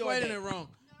 He's One door explaining a it day. wrong.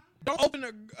 Don't open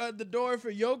the door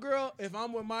for your girl if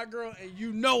I'm with my girl, and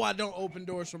you know I don't open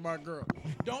doors for my girl.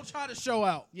 Don't try to show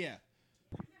out. Yeah.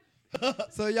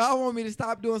 So y'all want me to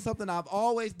stop doing something I've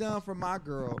always done for my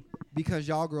girl because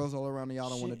y'all girls all around and y'all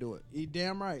don't want to do it. You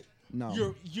damn right. No.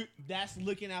 You're that's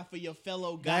looking out for your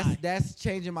fellow guy. That's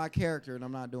changing my character and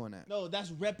I'm not doing that. No, that's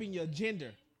repping your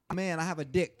gender. Man, I have a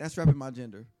dick. That's repping my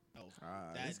gender. No,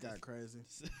 This got crazy.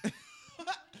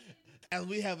 As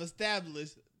we have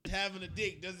established, having a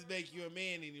dick doesn't make you a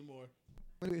man anymore.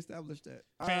 When do we establish that?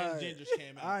 Transgenders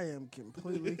came out. I am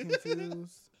completely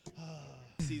confused.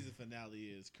 Season finale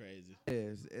is crazy. It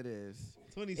is. It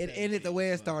 2017 ended the way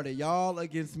it was fun. started. Y'all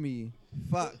against me.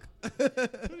 Fuck.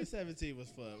 2017 was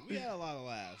fun. We had a lot of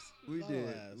laughs. We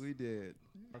did.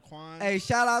 Marquand. Hey,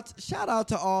 shout out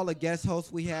to all the guest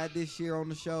hosts we had this year on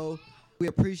the show. We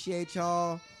appreciate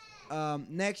y'all.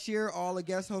 Next year, all the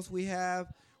guest hosts we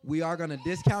have, we are gonna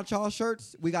discount y'all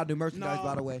shirts. We got new merchandise,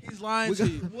 by the way. He's lying to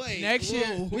you. Wait, next year,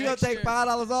 We gonna take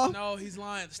 $5 off. No, he's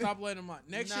lying. Stop letting him lie.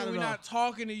 Next Not year, at we're all. not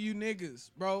talking to you niggas,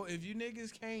 bro. If you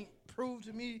niggas can't prove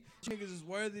to me you niggas is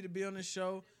worthy to be on the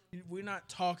show, we're not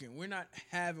talking. We're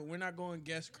not going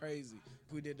guest crazy.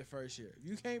 We did the first year. If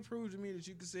you can't prove to me that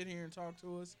you can sit here and talk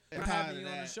to us, we're I'm tired having of you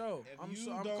on the that. show. If you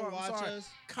don't watch sorry. us-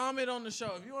 Comment on the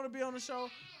show. If you want to be on the show,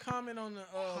 comment on the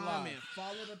Comment. live.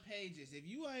 Follow the pages. If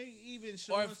you ain't even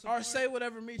showing Or support, say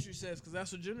whatever Mitri says, because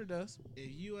that's what Junior does.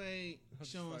 if you ain't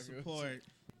showing fucking support,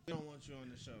 we don't want you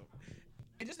on the show.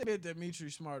 And just admit that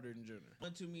Mitri's smarter than Junior.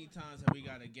 One too many times that we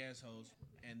got a guest host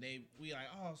and we like,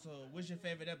 oh, so what's your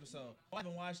favorite episode? I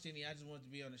haven't watched any. I just wanted to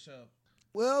be on the show.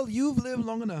 Well, you've lived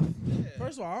long enough. Yeah.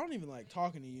 First of all, I don't even like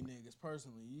talking to you niggas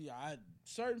personally.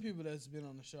 Certain people that's been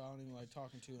on the show, I don't even like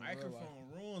talking to in real life. Microphone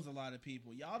ruins a lot of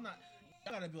people. Y'all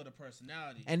gotta build a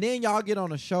personality. And then y'all get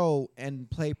on a show and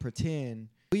play pretend.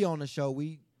 We on the show,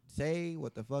 we say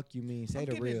what the fuck you mean. Say I'm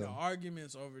the getting real. into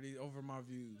arguments over my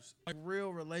views, like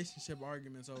real relationship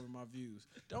arguments over my views.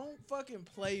 Don't fucking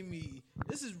play me.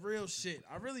 This is real shit.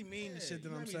 I really mean the shit that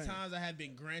You know I'm how saying. many times I have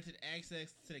been granted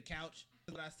access to the couch?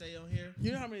 That's what I say on here.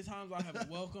 You know how many times I have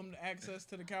welcomed access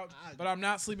to the couch, but I'm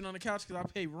not sleeping on the couch because I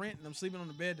pay rent and I'm sleeping on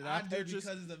the bed that I I do purchased.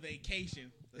 because it's a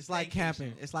vacation. It's like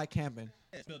camping. It's like camping.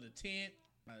 Build a tent,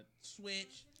 a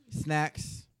switch,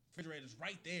 Snacks refrigerator's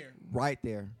right there. right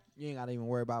there. You ain't gotta even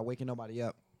worry about waking nobody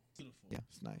up. Beautiful. Yeah,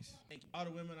 it's nice. Thank you. All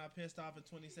the women I pissed off in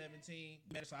 2017.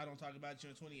 Better so I don't talk about you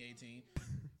in 2018.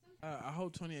 I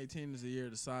hope 2018 is the year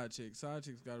of the side chick. Side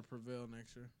chicks got to prevail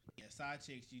next year. Yeah, side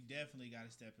chicks, you definitely got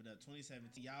to step it up.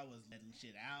 2017, y'all was letting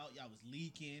shit out. Y'all was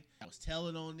leaking. I was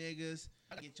telling on niggas.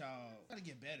 Gotta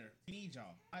get better. We need y'all.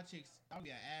 My chicks, I'll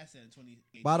be an asset in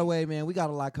 2018. By the way, man, we got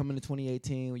a lot coming in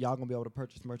 2018. Y'all gonna be able to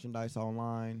purchase merchandise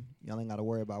online. Y'all ain't gotta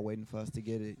worry about waiting for us to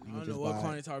get it. You I can don't just know what buy it.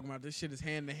 Connie talking about. This shit is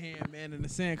hand to hand, man. In the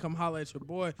sand, come holler at your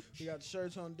boy. We got the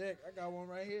shirts on deck. I got one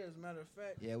right here, as a matter of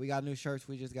fact. Yeah, we got new shirts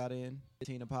we just got in.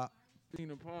 15 a pop.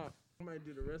 15 a pop. I might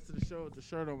do the rest of the show with the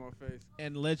shirt on my face.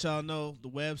 And to let y'all know, the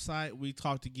website, we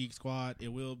talked to Geek Squad.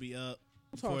 It will be up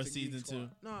for season 2.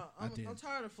 Nah, I I'm did.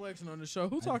 tired of flexing on the show.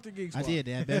 Who talked to Geek Squad? I did.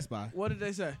 They had Best Buy. What did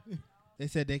they say? They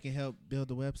said they can help build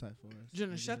the website for us.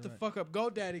 Jenna, shut the fuck up.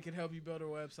 GoDaddy can help you build a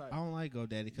website. I don't like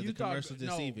GoDaddy because You the commercials thought-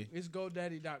 deceiving. No, it's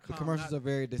GoDaddy.com. The commercials not- are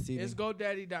very deceiving. It's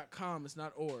GoDaddy.com. It's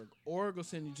not org. Org will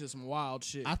send you to some wild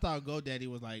shit. I thought GoDaddy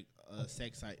was like a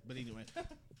sex site, but anyway,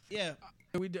 yeah.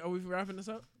 Are we wrapping this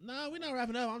up? No, we're not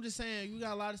wrapping up. I'm just saying you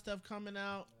got a lot of stuff coming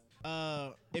out.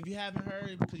 If you haven't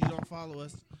heard, because you don't follow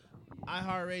us,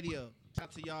 iHeartRadio. Shout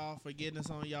out to y'all for getting us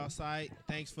on y'all site.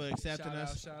 Thanks for accepting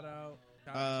us. Shout out.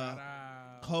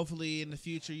 Hopefully in the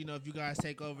future, you know, if you guys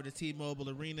take over the T-Mobile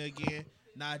Arena again,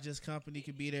 Not Juss company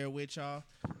can be there with y'all.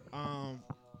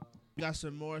 We got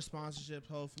some more sponsorships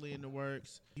hopefully in the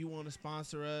works. If you want to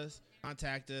sponsor us,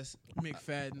 contact us.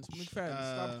 McFadden's,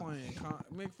 stop playing.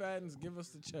 McFadden's, give us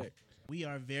the check. We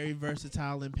are very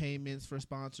versatile in payments for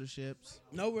sponsorships.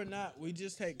 No, we're not. We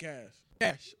just take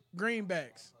cash,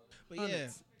 greenbacks. But yeah,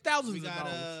 Hundreds, thousands we of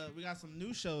dollars. got some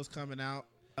new shows coming out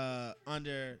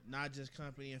under Not Juss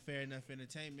company and Fair Enough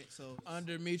Entertainment. So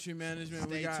Under Mitri management,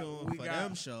 stay tuned for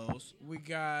them shows. We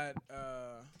got.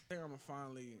 I think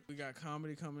we got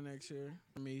comedy coming next year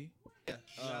for me. Yeah,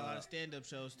 we got a lot of stand-up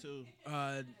shows too.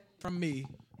 From me.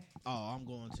 Oh, I'm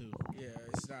going too. Yeah,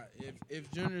 it's not. If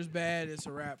Junior's bad, it's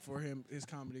a wrap for him. His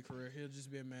comedy career. He'll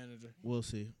just be a manager. We'll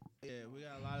see. Yeah, we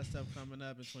got a lot of stuff coming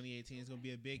up in 2018. It's gonna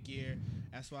be a big year.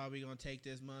 That's why we're gonna take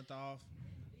this month off,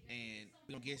 and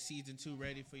we're gonna get season 2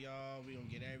 ready for y'all. We're gonna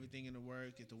get everything in the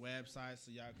works, get the website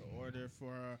so y'all can order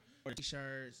for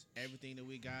t-shirts, everything that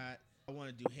we got. I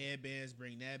want to do headbands,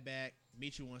 bring that back.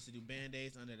 Mitri wants to do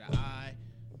band-aids under the eye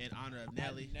in honor of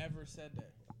Nelly. I never said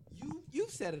that. You've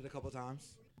said it a couple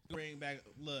times. Bring back.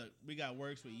 Look, we got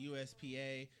works with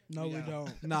USPA. No, we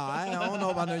don't. Nah, I don't know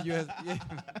about no US. Yeah.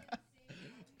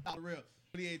 For real.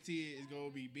 2018 is gonna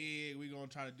be big. We're gonna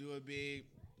try to do it big.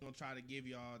 We're gonna try to give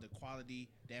y'all the quality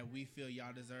that we feel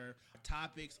y'all deserve.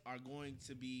 Topics are going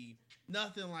to be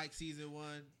nothing like season 1,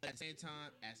 but at the same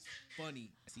time as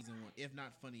funny as season 1, if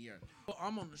not funnier. Well,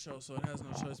 I'm on the show, so it has no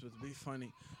choice but to be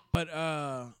funny. But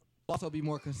Also be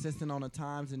more consistent on the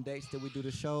times and dates that we do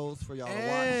the shows for y'all to watch.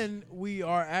 and we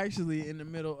are actually in the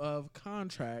middle of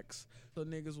contracts, so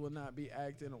niggas will not be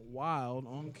acting wild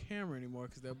on camera anymore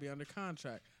because they'll be under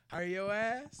contract. Hire your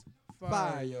ass,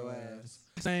 Fire your ass.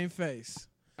 Same face.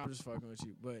 I'm just fucking with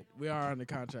you, but we are under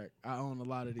contract. I own a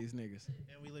lot of these niggas.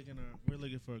 And we're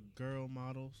looking for girl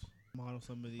model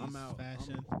some of these I'm out.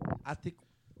 fashion. I think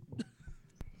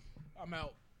I'm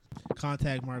out.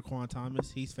 Contact Marquand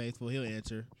Thomas. He's faithful. He'll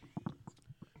answer.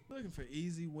 Looking for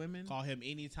easy women. Call him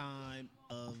any time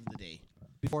of the day.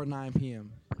 before 9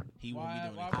 p.m. He won't be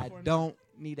doing Why it. I before don't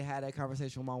need to have that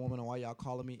conversation with my woman on why y'all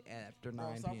calling me after 9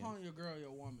 Bro, stop p.m. calling your girl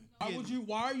your woman. Yeah.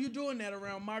 Why are you doing that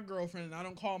around my girlfriend and I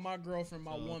don't call my girlfriend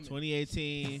my woman?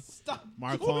 2018, Stop.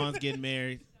 Marquand's getting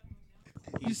married.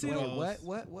 You see Wait, those?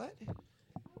 what?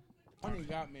 Honey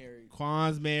got married.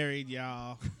 Quan's married,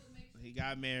 y'all. He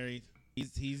got married.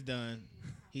 He's done.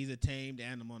 He's a tamed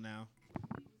animal now.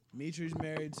 Mitri's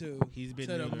married too. He's been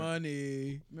to the neutered.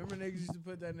 money. Remember niggas used to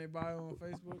put that in their bio on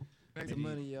Facebook? Married to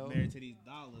money, yo. Married to these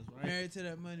dollars, right? Married to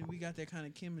that money. We got that kind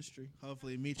of chemistry.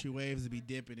 Hopefully, Mitri Waves will be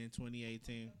dipping in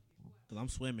 2018. Cause I'm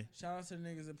swimming. Shout out to the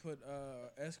niggas that put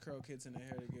S-curl kits in their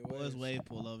hair to get Boy, waves. it's wave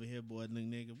pool over here, boy.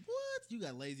 Nigga, what? You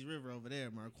got Lazy River over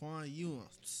there, Marquand. You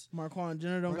Marquand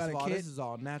Jenner don't First got of a all, kit. this is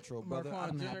all natural, brother.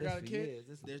 Marquand I done Jenner had got a this for kit?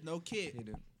 years. there's no kid. He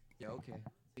do. Yeah, okay.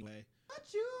 Anyway, What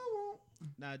you want?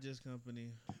 Not Just Company.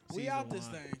 We Season out this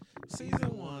one. thing.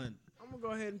 Season 1. I'm going to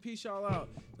go ahead and peace y'all out.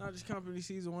 Not Just Company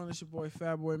Season 1. It's your boy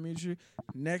Fat Boy Mitri.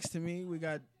 Next to me, we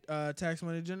got Tax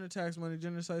Money Jenner. Tax Money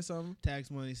Jenner, say something. Tax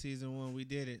Money Season 1. We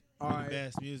did it. All We're right. the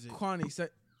best music. Kwani, say.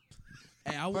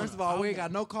 Hey, First of all, we ain't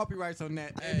got no copyrights on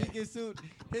that. Hey. If he gets sued,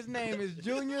 his name is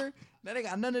Junior. That ain't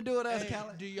got nothing to do with us, Hey,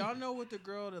 Cali. do y'all know what the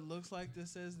girl that looks like this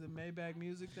says the Maybach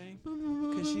music thing?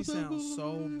 Because she sounds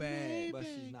so bad. But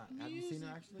she's not. Have you seen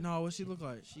her actually? No, what she look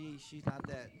like? She's not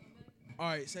that. All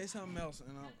right, say something else,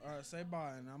 and say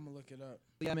bye, and I'm gonna look it up.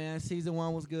 Yeah, man. Season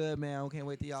 1 was good, man. We can't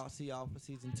wait to see y'all for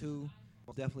season 2.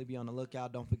 We'll definitely be on the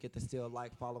lookout. Don't forget to still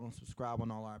like, follow, and subscribe on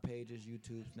all our pages: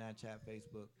 YouTube, Snapchat,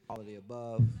 Facebook, all of the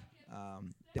above.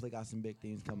 Definitely got some big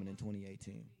things coming in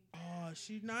 2018. Oh,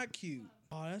 she not cute.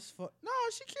 Oh, that's No,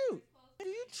 she cute. Nigga,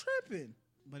 you tripping?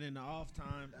 But in the off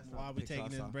time, That's while not we're Pixar taking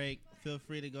this song. break, feel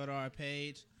free to go to our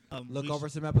page. Look we over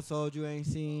some episodes you ain't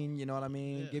seen. You know what I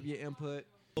mean? Yeah. Give your input.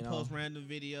 We'll You know. post random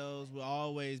videos. We'll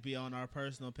always be on our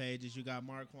personal pages. You got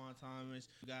Marquand Thomas.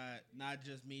 You got Not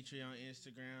Just Mitri on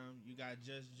Instagram. You got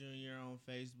Just Junior on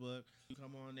Facebook. You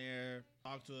come on there,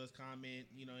 talk to us, comment,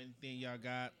 anything y'all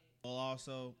got. We'll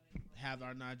also have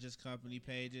our Not Just Company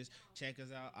pages. Check us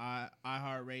out,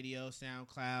 iHeartRadio,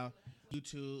 SoundCloud,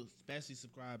 YouTube, especially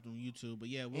subscribe on YouTube. But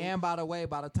yeah, And by the way,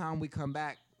 by the time we come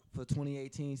back for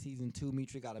 2018 season 2,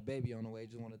 Mitri got a baby on the way.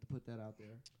 Just wanted to put that out there.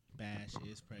 Bash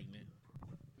is pregnant.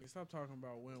 Stop talking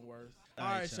about Wentworth. All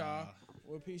All right, right, y'all.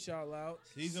 We'll peace y'all out.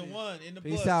 Season See- 1 in the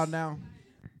Peace books. out now.